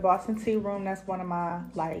to the Boston Tea Room, that's one of my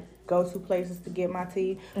go-to places to get my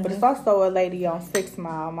tea. But it's also a lady on 6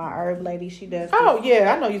 Mile, my herb lady. She does. Oh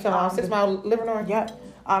yeah, I know you talking about 6 Mile Livernois. Yep.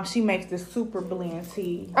 She makes this super blend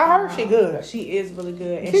tea. I heard she good. She is really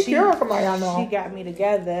good. And she got me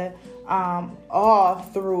together all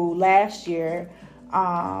through last year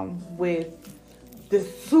with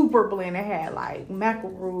this super blend. It had like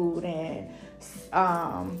mackerel root and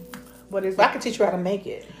what is it? I can teach you how to make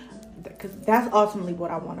it. Because that's ultimately what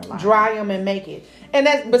I want to learn. Dry them and make it. And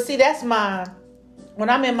that's when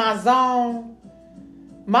I'm in my zone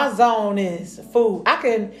is food. I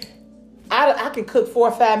can cook 4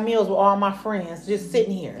 or 5 meals with all my friends just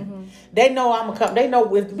sitting here. Mm-hmm. They know I'm gonna come. They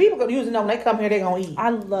know if people usually know when they come here, they gonna eat. I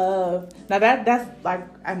love that's like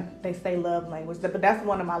they say love language, but that's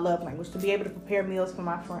one of my love language, to be able to prepare meals for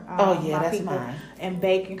my friend. That's people mine. And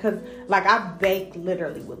baking, because I bake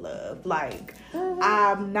literally with love.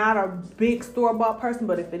 I'm not a big store bought person,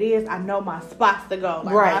 but if it is, I know my spots to go.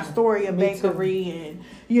 My Astoria Bakery, and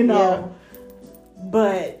Yeah.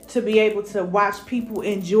 But to be able to watch people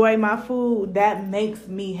enjoy my food, that makes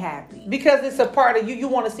me happy. Because it's a part of you. You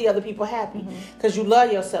want to see other people happy because you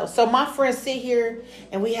love yourself. So my friends sit here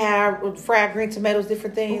and we have fried green tomatoes,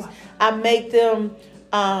 different things. I make them.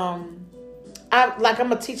 I'm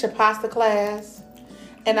gonna teach a pasta class,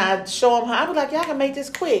 and I show them how. I be like, y'all can make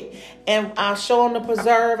this quick, and I show them the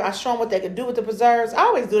preserve. I show them what they can do with the preserves. I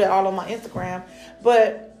always do that all on my Instagram,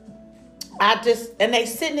 but. And they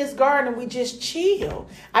sit in this garden and we just chill.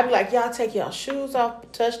 I be like, y'all take y'all shoes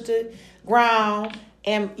off, touch the ground,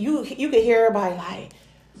 and you can hear everybody like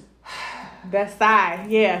that sigh.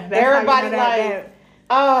 Yeah. Everybody that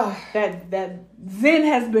zen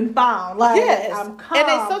has been found. Yes. I'm calm.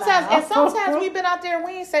 And sometimes we've been out there and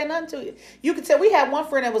we ain't say nothing to you. You could tell we had one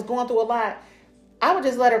friend that was going through a lot. I would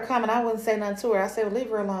just let her come and I wouldn't say nothing to her. I said, well, leave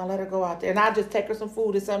her alone, let her go out there. And I'd just take her some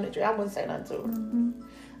food or something to drink. I wouldn't say nothing to her. Mm-hmm.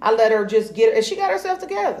 I let her just get it, and she got herself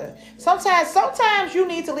together. Sometimes you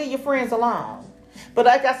need to leave your friends alone. But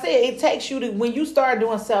like I said, it takes you to, when you start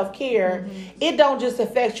doing self-care, it don't just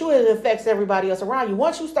affect you, it affects everybody else around you.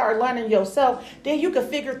 Once you start learning yourself, then you can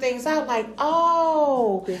figure things out like,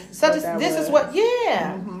 this is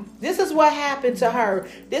what happened to her.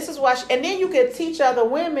 This is why, and then you can teach other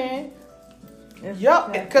women.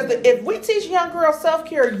 Because if we teach young girls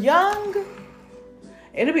self-care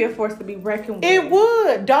it'll be a force to be reckoned with. It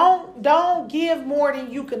would. Don't give more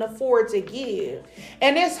than you can afford to give.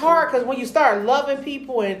 And it's hard because when you start loving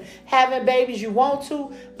people and having babies, you want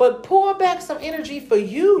to, but pull back some energy for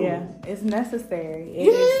you. Yeah, it's necessary.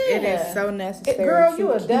 It is so necessary. Girl,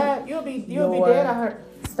 you'll be dead. I heard.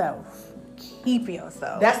 Keep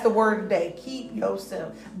yourself. That's the word today. Keep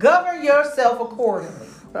yourself. Govern yourself accordingly.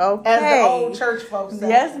 Okay. As the old church folks say.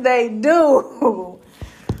 Yes, they do.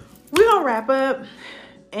 We're gonna wrap up.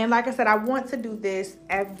 And like I said, I want to do this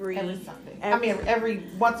every Sunday. Every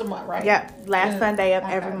once a month, right? Yeah, last Sunday of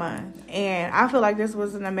every month. And I feel like this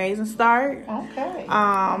was an amazing start. Okay.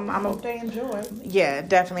 I hope they enjoy. Yeah,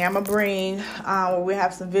 definitely. I'm gonna bring we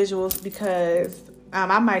have some visuals, because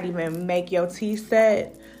I might even make your tea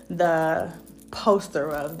set the poster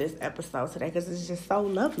of this episode today, because it's just so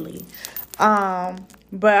lovely.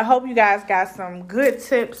 But I hope you guys got some good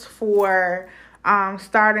tips for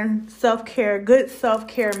starting self-care, good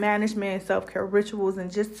self-care management, self-care rituals,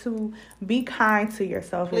 and just to be kind to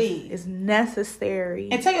yourself. Please. It's necessary.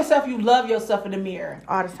 And tell yourself you love yourself in the mirror.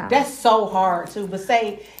 All the time. That's so hard too. But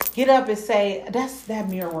get up and say, that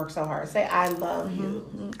mirror works so hard. Say, I love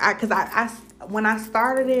you. Because I when I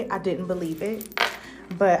started it, I didn't believe it.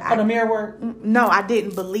 But the mirror work? No, I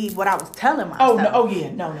didn't believe what I was telling myself. Oh, no. Oh,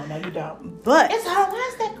 yeah. No, you don't. But It's hard. Why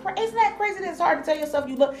is that isn't that crazy that it's hard to tell yourself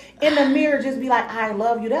you look in the mirror, just be like, I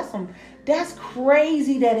love you. That's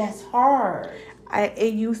crazy that's hard.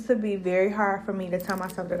 It used to be very hard for me to tell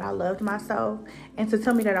myself that I loved myself and to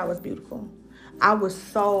tell me that I was beautiful. I was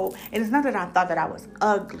so, and it's not that I thought that I was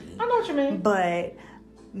ugly. I know what you mean. But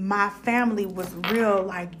my family was real,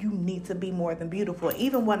 like, you need to be more than beautiful.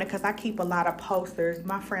 Even because I keep a lot of posters.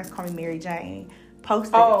 My friends call me Mary Jane.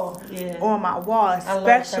 Posters on my wall,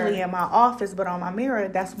 especially in my office, but on my mirror.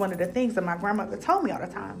 That's one of the things that my grandmother told me all the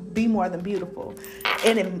time. Be more than beautiful.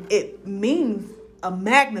 And it means a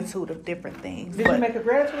magnitude of different things. Did you make a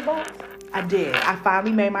gratitude box? I did. I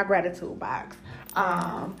finally made my gratitude box.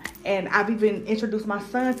 And I've even introduced my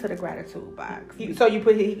son to the gratitude box. So you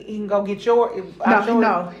put he can go get your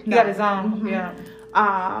no. He got his own. Yeah.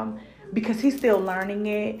 Because he's still learning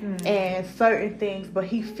it and certain things, but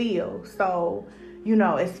he feels so.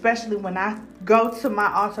 Especially when I go to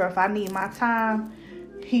my altar, if I need my time,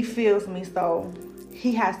 he feels me. So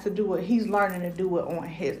he has to do it. He's learning to do it on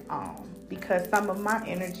his own because some of my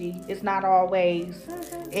energy is not always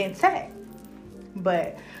intact.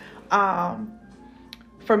 But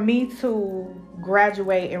for me to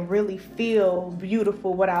graduate and really feel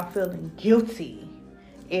beautiful without feeling guilty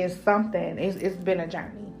is something. It's been a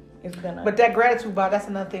journey. But that gratitude box, that's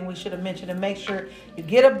another thing we should have mentioned. And make sure you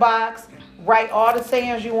get a box, write all the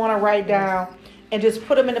sayings you want to write down, and just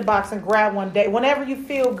put them in the box and grab one day. Whenever you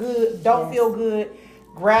feel good, don't feel good,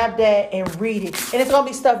 grab that and read it. And it's going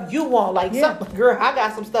to be stuff you want. Like, girl, I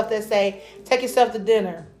got some stuff that say, take yourself to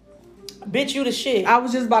dinner. Bitch, you the shit. I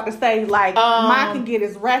was just about to say, like, mine can get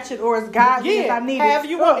as ratchet or as godly as I need it. However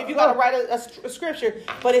you want. If you got to write a scripture.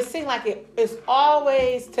 But it seemed like it's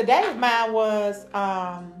always, today mine was,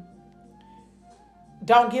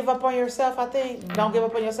 don't give up on yourself, I think. Don't give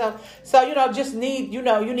up on yourself. So, you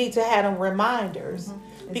need to have them reminders.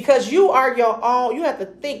 Because you are your own, you have to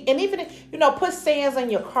think. And even, put sayings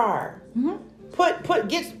in your car.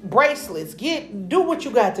 Get bracelets. Do what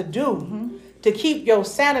you got to do to keep your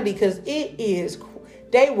sanity. Because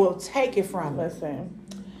they will take it from you. Listen,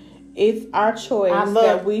 it's our choice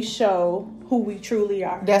that we show who we truly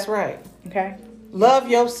are. That's right. Okay? Love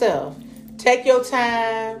yourself. Take your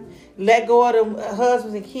time. Let go of them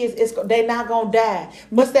husbands and kids. They're not going to die.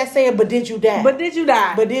 What's that saying? But did you die? But did you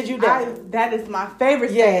die? But did you die? That is my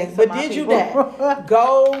favorite saying. But did you die?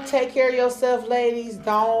 Go take care of yourself, ladies.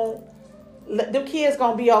 Them kids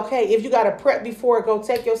going to be okay. If you got to prep before, go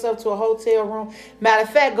take yourself to a hotel room. Matter of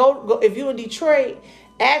fact, go if you in Detroit,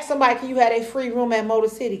 ask somebody, can you have a free room at Motor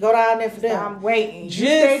City? Go down there for them. I'm waiting. You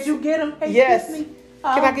said you get them? Hey, yes.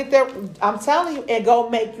 Can I get there? I'm telling you, and go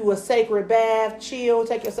make you a sacred bath, chill,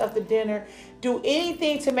 take yourself to dinner. Do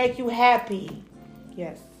anything to make you happy.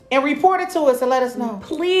 Yes. And report it to us and let us know.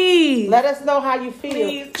 Please. Let us know how you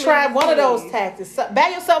feel. Try one of those tactics. Buy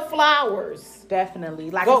yourself flowers.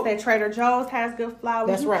 Definitely. I said, Trader Joe's has good flowers.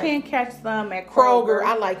 That's right. You can catch some at Kroger.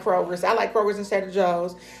 I like Kroger's. I like Kroger's and Trader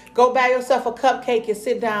Joe's. Go buy yourself a cupcake and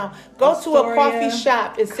sit down. Go to a coffee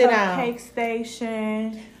shop and sit down. Cupcake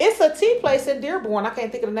station. It's a tea place in Dearborn. I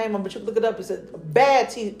can't think of the name of it, but you can look it up. It's a bad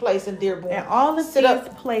tea place in Dearborn. And all of these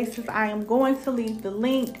places, I am going to leave the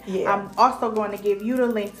link. Yeah. I'm also going to give you the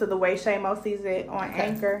link to the way Shaymo sees it on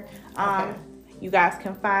Anchor. You guys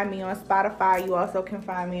can find me on Spotify. You also can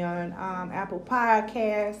find me on Apple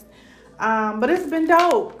Podcasts. But it's been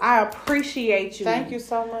dope. I appreciate you. Thank you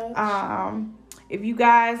so much. If you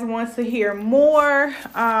guys want to hear more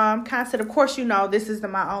content, of course, this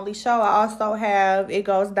isn't my only show. I also have It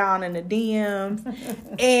Goes Down in the DMs.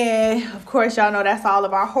 And, of course, y'all know that's all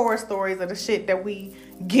of our horror stories of the shit that we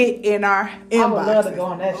get in our inbox. I would love to go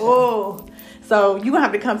on that show. Oh, so you're going to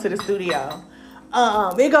have to come to the studio.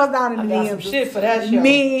 It Goes Down in the DMs. Some shit for that show.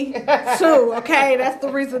 Me, too, okay? That's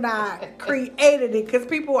the reason I created it, because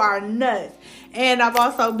people are nuts. And I've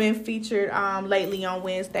also been featured lately on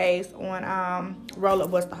Wednesdays on Roll Up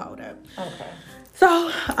What's the Hold Up. Okay.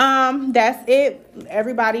 So that's it.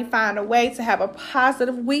 Everybody find a way to have a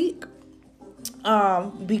positive week.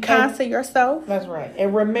 Be kind to yourself. That's right.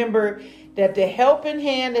 And remember that the helping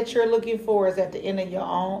hand that you're looking for is at the end of your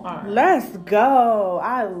own arm. Let's go.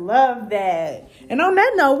 I love that. And on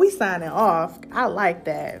that note, we signing off. I like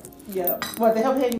that. Yeah. What, the helping hand